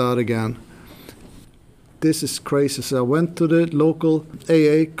I went out again. This is crazy. So I went to the local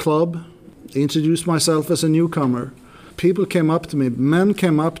AA club, introduced myself as a newcomer. People came up to me, men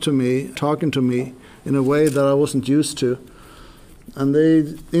came up to me, talking to me in a way that I wasn't used to. And they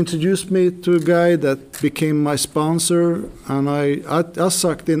introduced me to a guy that became my sponsor, and I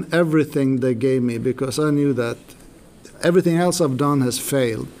sucked in everything they gave me because I knew that everything else I've done has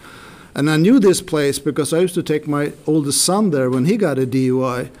failed. And I knew this place because I used to take my oldest son there when he got a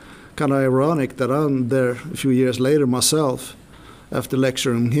DUI. Kind of ironic that I'm there a few years later myself after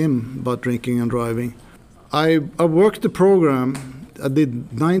lecturing him about drinking and driving. I worked the program. I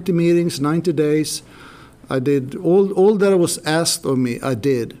did 90 meetings, 90 days. I did all that was asked of me, I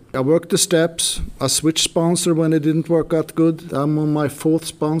did. I worked the steps. I switched sponsor when it didn't work out good. I'm on my 4th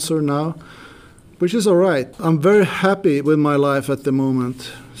sponsor now, which is all right. I'm very happy with my life at the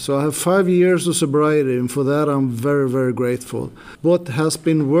moment. So I have 5 years of sobriety, and for that I'm very grateful. What has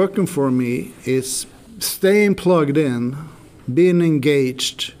been working for me is staying plugged in, being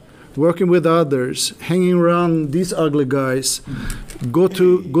engaged, working with others, hanging around these ugly guys, go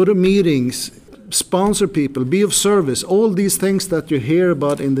to meetings, sponsor people, be of service, all these things that you hear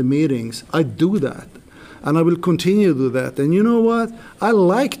about in the meetings. I do that, and I will continue to do that. And you know what? I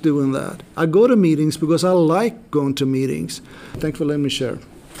like doing that. I go to meetings because I like going to meetings. Thanks for letting me share.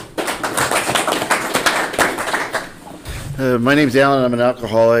 My name's Alan. I'm an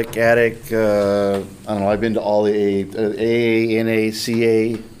alcoholic, addict. I don't know. I've been to all the AA, NA,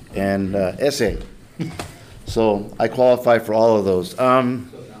 CA, and SA. So I qualify for all of those.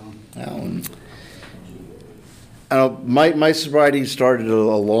 My sobriety started a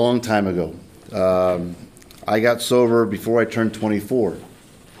long time ago. I got sober before I turned 24.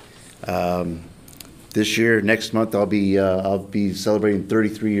 This year, next month, I'll be celebrating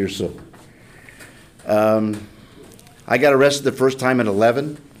 33 years sober. I got arrested the first time at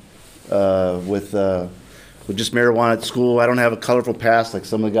 11 with just marijuana at school. I don't have a colorful past like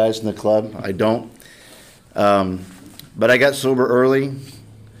some of the guys in the club. I don't. But I got sober early.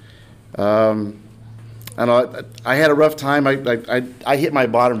 And I had a rough time. I hit my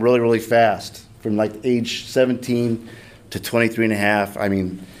bottom really fast from like age 17 to 23 and a half. I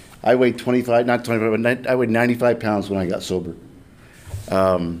mean, I weighed 25, not 25, but I weighed 95 pounds when I got sober.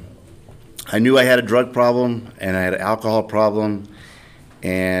 I knew I had a drug problem and I had an alcohol problem,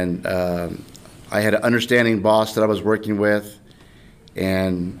 and I had an understanding boss that I was working with,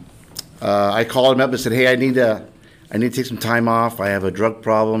 and I called him up and said, hey, I need to take some time off. I have a drug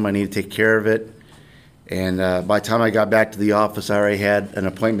problem. I need to take care of it. And by the time I got back to the office, I already had an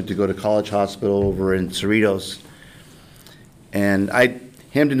appointment to go to College Hospital over in Cerritos. And I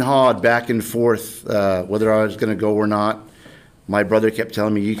hemmed and hawed back and forth whether I was going to go or not. My brother kept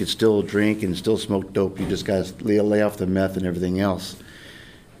telling me, you could still drink and still smoke dope. You just got to lay off the meth and everything else.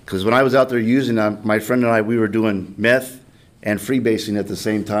 Because when I was out there using them, my friend and I, we were doing meth and freebasing at the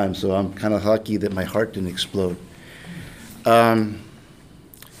same time. So I'm kind of lucky that my heart didn't explode. The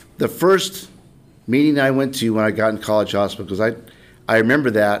first meeting I went to when I got in College Hospital, because I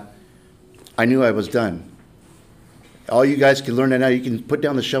remember that, I knew I was done. All you guys can learn that now. You can put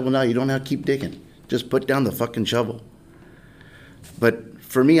down the shovel now. You don't have to keep digging. Just put down the fucking shovel. But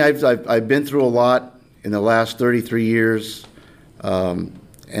for me, I've been through a lot in the last 33 years,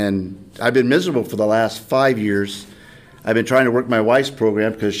 and I've been miserable for the last 5 years. I've been trying to work my wife's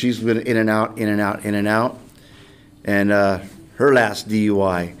program because she's been in and out, in and out, in and out. And her last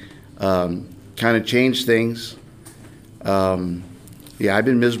DUI kind of changed things. Yeah, I've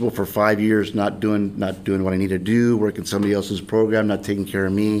been miserable for 5 years, not doing what I need to do, working somebody else's program, not taking care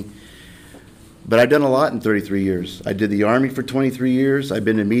of me. But I've done a lot in 33 years. I did the Army for 23 years. I've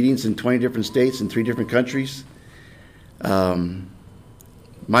been to meetings in 20 different states in 3 different countries. My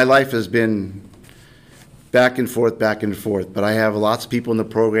life has been back and forth, but I have lots of people in the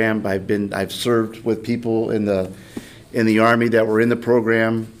program. I've served with people in the Army that were in the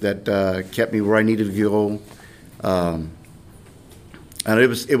program that kept me where I needed to go. And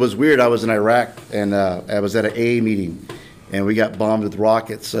it was weird. I was in Iraq, and I was at an AA meeting, and we got bombed with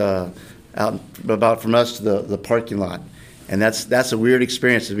rockets out about from us to the parking lot. And that's a weird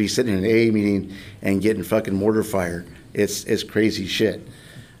experience to be sitting in an AA meeting and getting fucking mortar fire. It's crazy shit.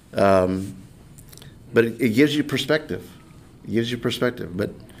 But it gives you perspective. It gives you perspective.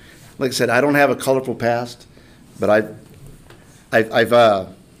 But like I said, I don't have a colorful past, but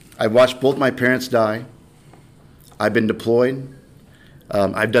I've watched both my parents die. I've been deployed.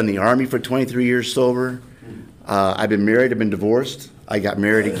 I've done the Army for 23 years sober. I've been married. I've been divorced. I got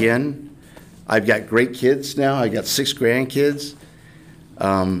married again. I've got great kids now. I got 6 grandkids.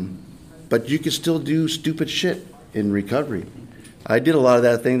 But you can still do stupid shit in recovery. I did a lot of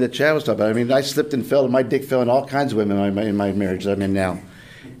that thing that Chad was talking about. I mean, I slipped and fell, and my dick fell in all kinds of women in my marriage that I'm in now.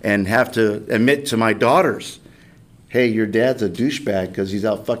 And have to admit to my daughters, hey, your dad's a douchebag because he's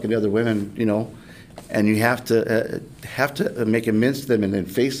out fucking other women, you know. And you have to make amends to them and then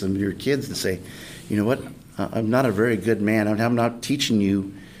face them, your kids, and say, you know what, I'm not a very good man. I'm not teaching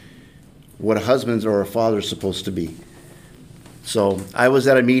you what a husband or a father is supposed to be. So I was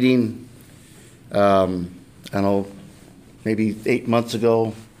at a meeting, I don't know, maybe 8 months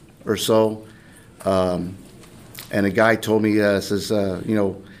ago or so, and a guy told me, says, you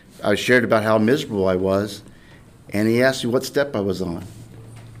know, I shared about how miserable I was, and he asked me what step I was on.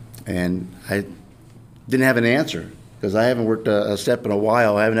 And I didn't have an answer because I haven't worked a step in a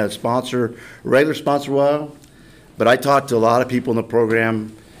while. I haven't had a regular sponsor in a while, but I talked to a lot of people in the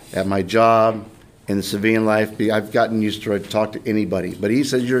program at my job, in the civilian life. I've gotten used to talk to anybody, but he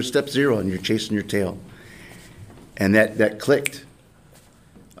says you're at step 0 and you're chasing your tail. And that clicked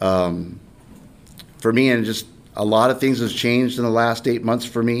for me, and just a lot of things has changed in the last 8 months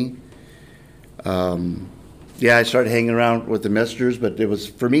for me. Yeah, I started hanging around with the messengers, but it was,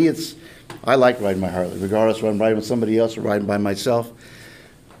 for me, I like riding my Harley, regardless of whether I'm riding with somebody else or riding by myself.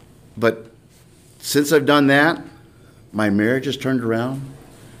 But since I've done that, my marriage has turned around.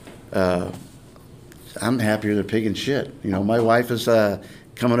 I'm happier than pig and shit. You know, my wife is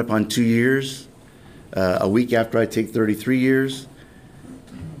coming up on 2 years. A week after I take 33 years.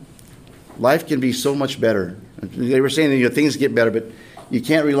 Life can be so much better. They were saying that, you know, things get better, but you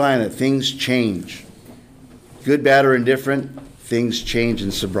can't rely on it. Things change. Good, bad, or indifferent, things change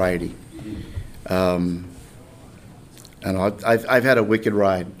in sobriety. And I've had a wicked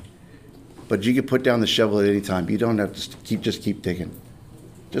ride, but you can put down the shovel at any time. You don't have to just keep digging.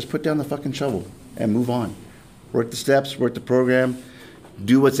 Just put down the fucking shovel and move on. Work the steps, work the program,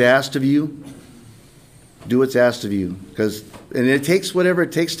 do what's asked of you. Do what's asked of you, and it takes whatever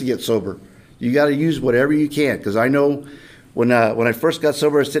it takes to get sober. You got to use whatever you can, because I know when I first got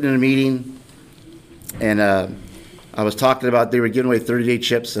sober, I was sitting in a meeting, and I was talking about they were giving away 30-day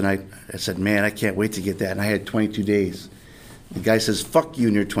chips, and I said, man, I can't wait to get that, and I had 22 days. The guy says, fuck you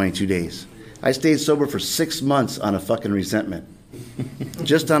in your 22 days. I stayed sober for 6 months on a fucking resentment.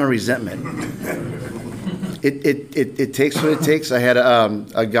 Just on a resentment. It takes what it takes. I had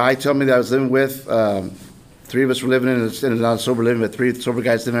a guy tell me that I was living with, 3 of us were living in a sober living, but 3 sober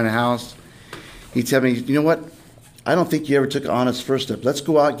guys living in a house. He told me, you know what? I don't think you ever took an honest first step. Let's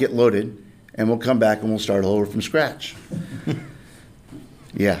go out, get loaded, and we'll come back and we'll start all over from scratch.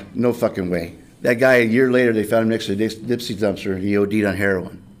 Yeah, no fucking way. That guy, a year later, they found him next to the Dipsy dumpster. He OD'd on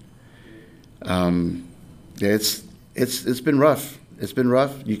heroin. Yeah, it's been rough. It's been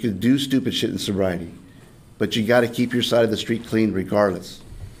rough. You could do stupid shit in sobriety, but you got to keep your side of the street clean regardless.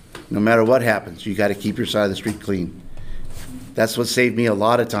 No matter what happens, you got to keep your side of the street clean. That's what saved me a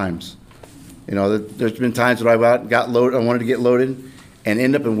lot of times. You know, there's been times when I got loaded, I wanted to get loaded, and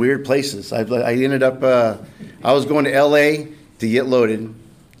end up in weird places. I ended up, I was going to L.A. to get loaded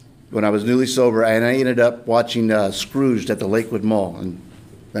when I was newly sober, and I ended up watching Scrooged at the Lakewood Mall. And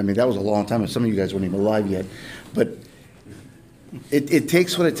I mean, that was a long time, and some of you guys weren't even alive yet. But it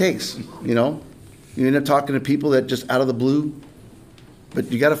takes what it takes, you know? You end up talking to people that just out of the blue,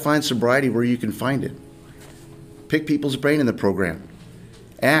 but you got to find sobriety where you can find it. Pick people's brain in the program.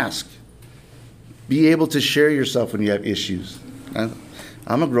 Ask. Be able to share yourself when you have issues.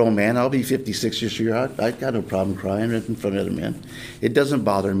 I'm a grown man. I'll be 56 this year. I got no problem crying in front of other men. It doesn't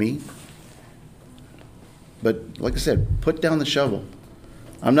bother me. But like I said, put down the shovel.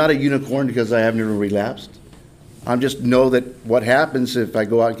 I'm not a unicorn because I have never relapsed. I just know that what happens if I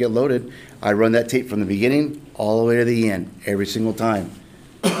go out and get loaded, I run that tape from the beginning all the way to the end, every single time.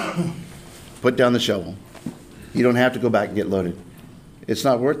 Put down the shovel. You don't have to go back and get loaded. It's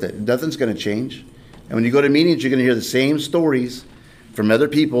not worth it. Nothing's going to change. And when you go to meetings, you're going to hear the same stories from other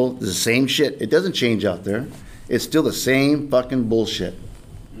people, the same shit. It doesn't change out there. It's still the same fucking bullshit.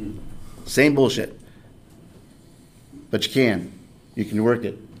 Same bullshit. But you can. You can work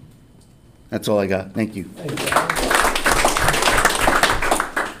it. That's all I got. Thank you.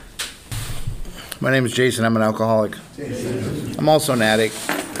 My name is Jason. I'm an alcoholic. I'm also an addict.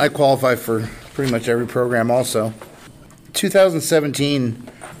 I qualify for pretty much every program also. 2017,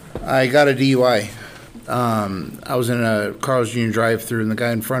 I got a DUI. I was in a Carl's Jr. drive-thru, and the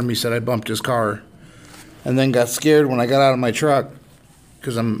guy in front of me said I bumped his car, and then got scared when I got out of my truck,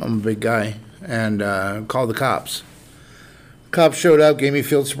 because I'm a big guy, and called the cops. Cops showed up, gave me a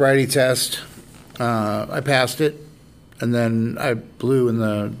field sobriety test. I passed it, and then I blew in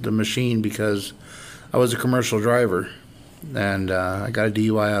the machine because I was a commercial driver, and I got a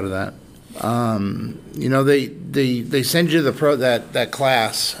DUI out of that. You know, they send you that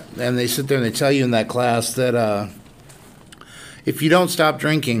class, and they sit there and they tell you in that class that if you don't stop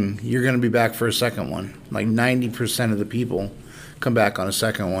drinking, you're going to be back for a second one. Like 90% of the people come back on a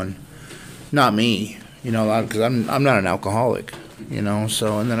second one. Not me, you know, because I'm not an alcoholic, you know.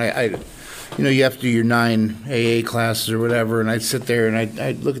 So and then I you know, you have to do your 9 AA classes or whatever, and I'd sit there and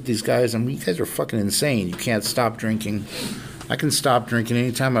I'd look at these guys. You guys are fucking insane. You can't stop drinking. I can stop drinking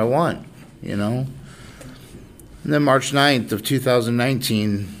anytime I want. You know? And then March 9th of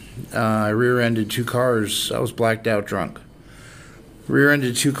 2019, I rear-ended 2 cars. I was blacked out drunk.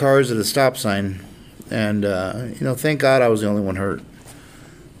 Rear-ended 2 cars at a stop sign. And, you know, thank God I was the only one hurt.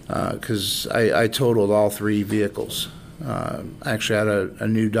 Because I totaled all 3 vehicles. I actually had a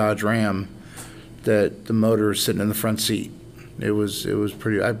new Dodge Ram that the motor was sitting in the front seat. It was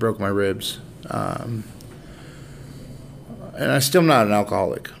pretty, I broke my ribs. And I'm still not an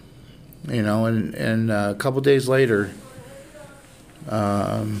alcoholic. You know, and a couple days later,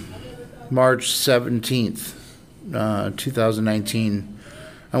 March 17th, 2019,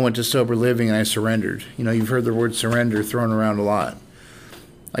 I went to sober living and I surrendered. You know, you've heard the word surrender thrown around a lot.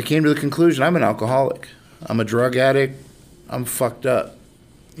 I came to the conclusion I'm an alcoholic. I'm a drug addict. I'm fucked up.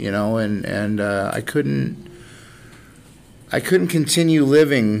 You know, and I couldn't continue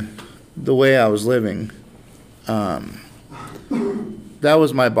living the way I was living. That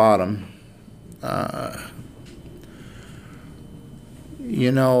was my bottom.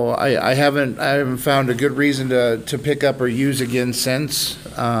 You know, I haven't found a good reason to pick up or use again since.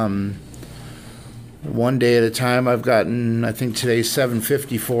 One day at a time. I've gotten, I think today's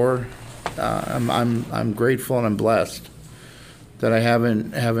 754. I'm grateful and I'm blessed that I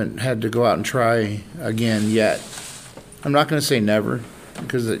haven't had to go out and try again yet. I'm not going to say never,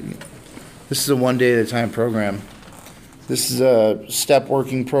 because this is a one day at a time program. This is a step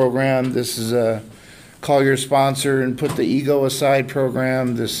working program. This is a call your sponsor and put the ego aside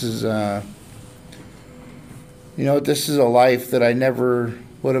program. This is, you know, this is a life that I never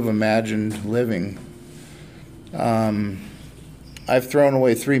would have imagined living. I've thrown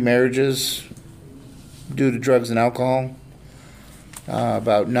away 3 marriages due to drugs and alcohol.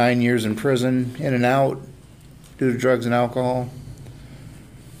 about 9 years in prison, in and out, due to drugs and alcohol.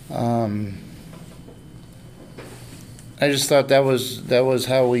 I just thought that was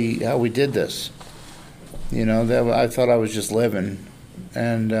how we did this. You know, I thought I was just living,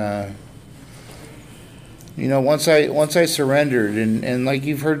 and you know, once I surrendered, and like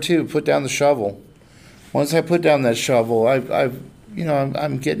you've heard too, put down the shovel. Once I put down that shovel, I've you know,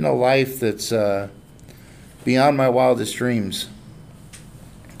 I'm getting a life that's beyond my wildest dreams.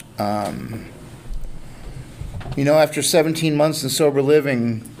 You know, after 17 months in sober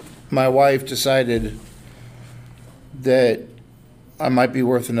living, my wife decided that I might be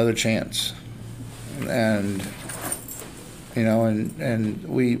worth another chance. And, you know, and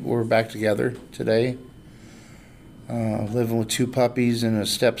we're back together today, living with 2 puppies and a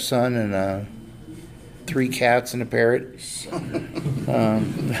stepson and 3 cats and a parrot.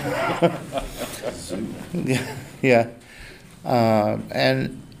 Yeah.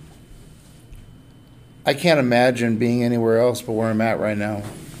 And I can't imagine being anywhere else but where I'm at right now.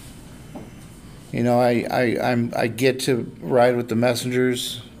 You know, I get to ride with the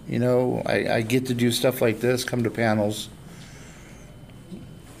messengers. You know, I get to do stuff like this, come to panels.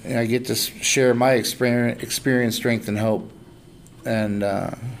 And I get to share my experience, strength, and hope. And,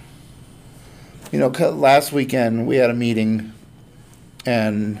 you know, last weekend we had a meeting,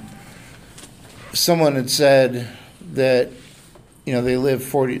 and someone had said that, you know, they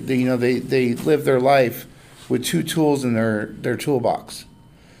live they live their life with 2 tools in their toolbox.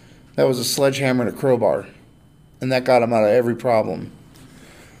 That was a sledgehammer and a crowbar, and that got them out of every problem.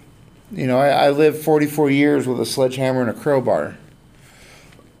 You know, I lived 44 years with a sledgehammer and a crowbar.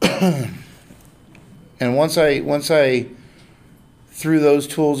 And once I threw those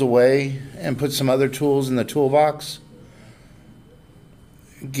tools away and put some other tools in the toolbox,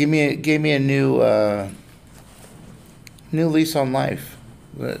 gave me a new lease on life.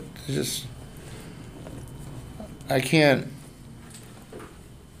 But just, I can't.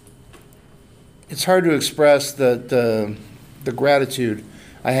 It's hard to express the gratitude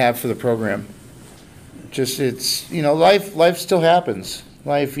I have for the program. Just, it's, you know, life still happens.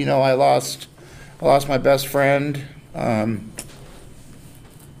 Life, you know, I lost my best friend.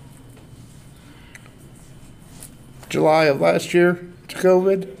 July of last year to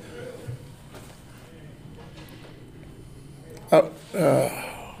COVID. I've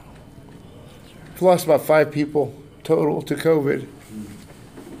lost about 5 people total to COVID.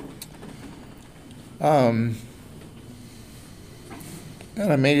 And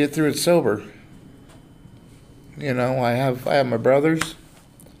I made it through it sober. You know, I have my brothers.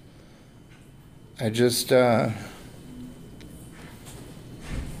 I just, no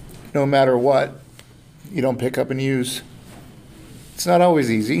matter what, you don't pick up and use. It's not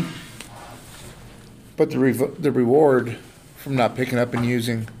always easy, but the reward from not picking up and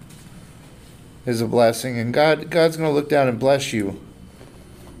using is a blessing, and God's going to look down and bless you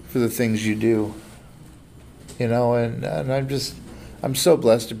for the things you do. You know, and I'm so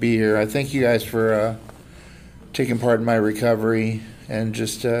blessed to be here. I thank you guys for taking part in my recovery, and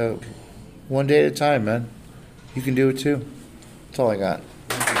just one day at a time, man. You can do it too. That's all I got.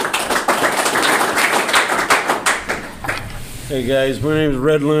 Hey guys, my name is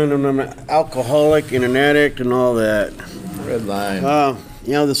Redline, and I'm an alcoholic and an addict and all that. Redline.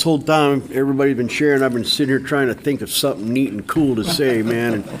 You know, this whole time everybody's been sharing, I've been sitting here trying to think of something neat and cool to say,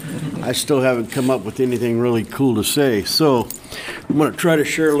 man, and I still haven't come up with anything really cool to say. So I'm going to try to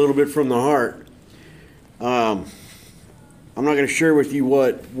share a little bit from the heart. I'm not going to share with you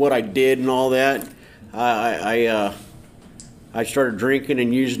what I did and all that. I started drinking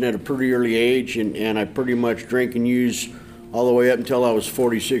and using at a pretty early age, and I pretty much drank and used all the way up until I was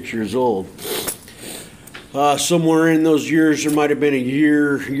 46 years old. Somewhere in those years, there might have been a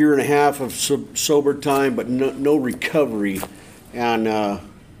year and a half of sober time, but no recovery. And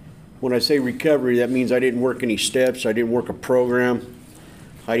when I say recovery, that means I didn't work any steps. I didn't work a program.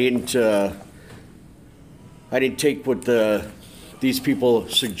 I didn't take what these people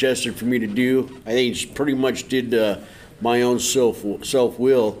suggested for me to do. I just pretty much did my own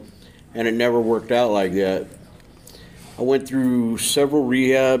self-will, and it never worked out like that. I went through several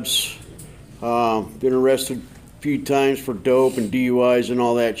rehabs, been arrested a few times for dope and DUIs and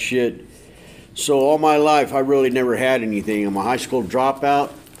all that shit. So all my life, I really never had anything. I'm a high school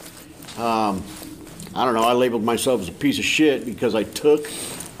dropout. I don't know, I labeled myself as a piece of shit because I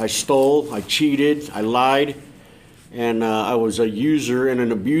stole, I cheated, I lied, and I was a user and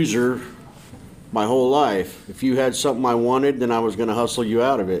an abuser my whole life. If you had something I wanted, then I was going to hustle you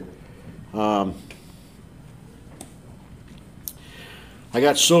out of it. I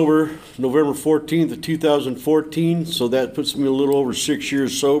got sober November 14th of 2014, so that puts me a little over 6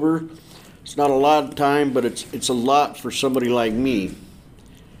 years sober. It's not a lot of time, but it's a lot for somebody like me.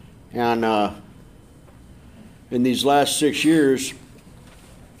 And in these last 6 years,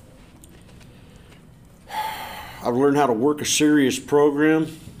 I've learned how to work a serious program.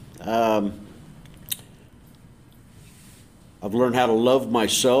 I've learned how to love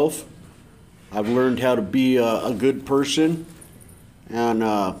myself. I've learned how to be a good person. And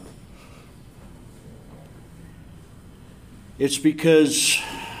it's because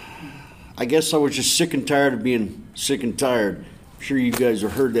I guess I was just sick and tired of being sick and tired. I'm sure you guys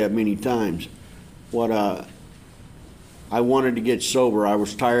have heard that many times. I wanted to get sober. I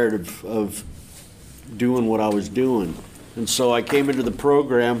was tired of doing what I was doing. And so I came into the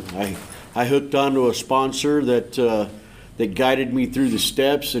program. I hooked onto a sponsor that guided me through the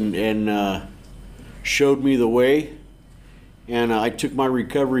steps and showed me the way. And I took my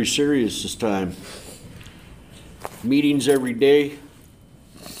recovery serious this time. Meetings every day.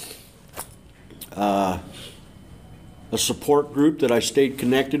 A support group that I stayed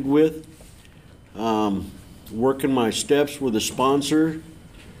connected with. Working my steps with a sponsor.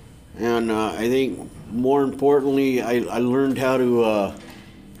 And I think more importantly, I learned how to,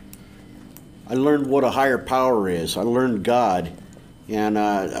 I learned what a higher power is. I learned God. And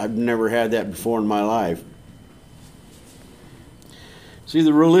I've never had that before in my life. See,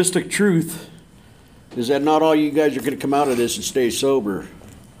 the realistic truth is that not all you guys are going to come out of this and stay sober.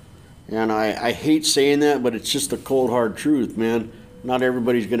 And I hate saying that, but it's just the cold, hard truth, man. Not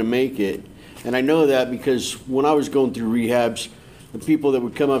everybody's going to make it. And I know that because when I was going through rehabs, the people that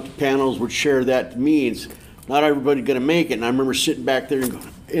would come up to panels would share that to me. It's not everybody going to make it. And I remember sitting back there and going,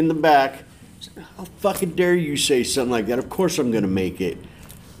 in the back, how fucking dare you say something like that? Of course I'm going to make it.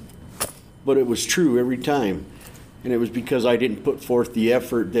 But it was true every time. And it was because I didn't put forth the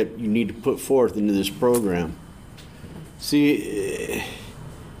effort that you need to put forth into this program. See,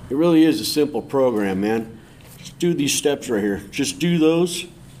 it really is a simple program, man. Just do these steps right here. Just do those.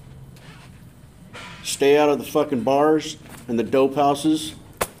 Stay out of the fucking bars and the dope houses.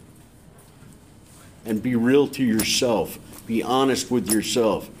 And be real to yourself. Be honest with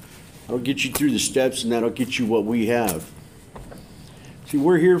yourself. That'll get you through the steps, and that'll get you what we have. See,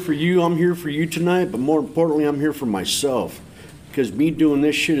 we're here for you. I'm here for you tonight, but more importantly, I'm here for myself. Because me doing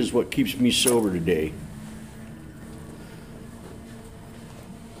this shit is what keeps me sober today.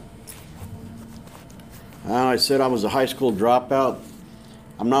 I said I was a high school dropout.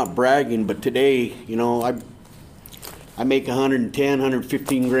 I'm not bragging, but today, you know, I make 110,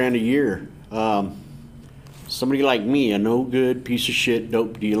 115 grand a year. Somebody like me, a no good piece of shit,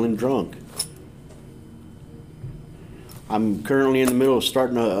 dope dealing drunk. I'm currently in the middle of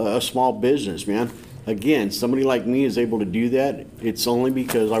starting a small business, man. Again, somebody like me is able to do that. It's only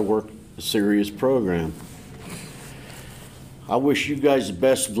because I work a serious program. I wish you guys the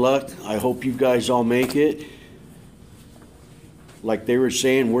best of luck. I hope you guys all make it. Like they were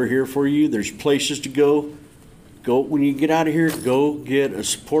saying, we're here for you. There's places to go. Go when you get out of here, go get a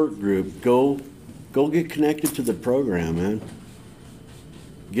support group. Go get connected to the program, man.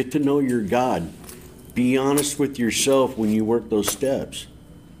 Get to know your God. Be honest with yourself when you work those steps.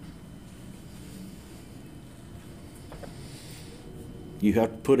 You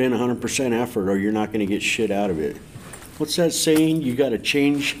have to put in 100% effort or you're not going to get shit out of it. What's that saying? You got to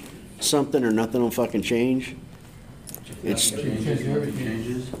change something or nothing will fucking change?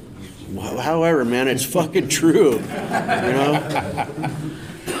 However, man, it's fucking true. You know?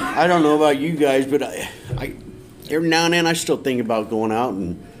 I don't know about you guys, but I every now and then I still think about going out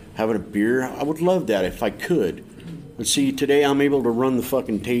and having a beer. I would love that if I could. But see, today I'm able to run the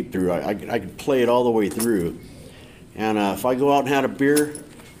fucking tape through. I could play it all the way through. And if I go out and have a beer,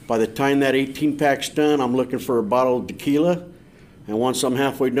 by the time that 18-pack's done, I'm looking for a bottle of tequila. And once I'm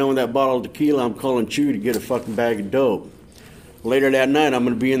halfway done with that bottle of tequila, I'm calling Chew to get a fucking bag of dope. Later that night, I'm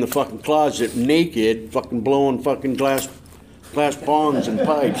going to be in the fucking closet naked, fucking blowing fucking glass bongs and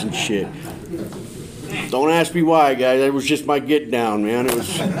pipes and shit. Don't ask me why, guys. That was just my get down, man. It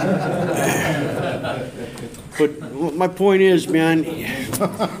was. But my point is, man.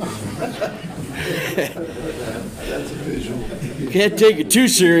 That's a visual. You can't take it too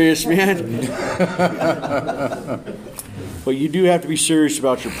serious, man. But you do have to be serious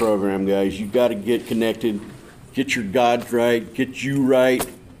about your program, guys. You got to get connected, get your God right, get you right,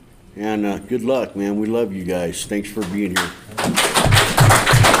 and good luck, man. We love you guys. Thanks for being here.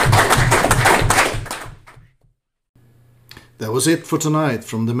 That was it for tonight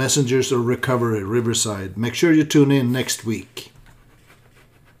from the Messengers of Recovery Riverside. Make sure you tune in next week.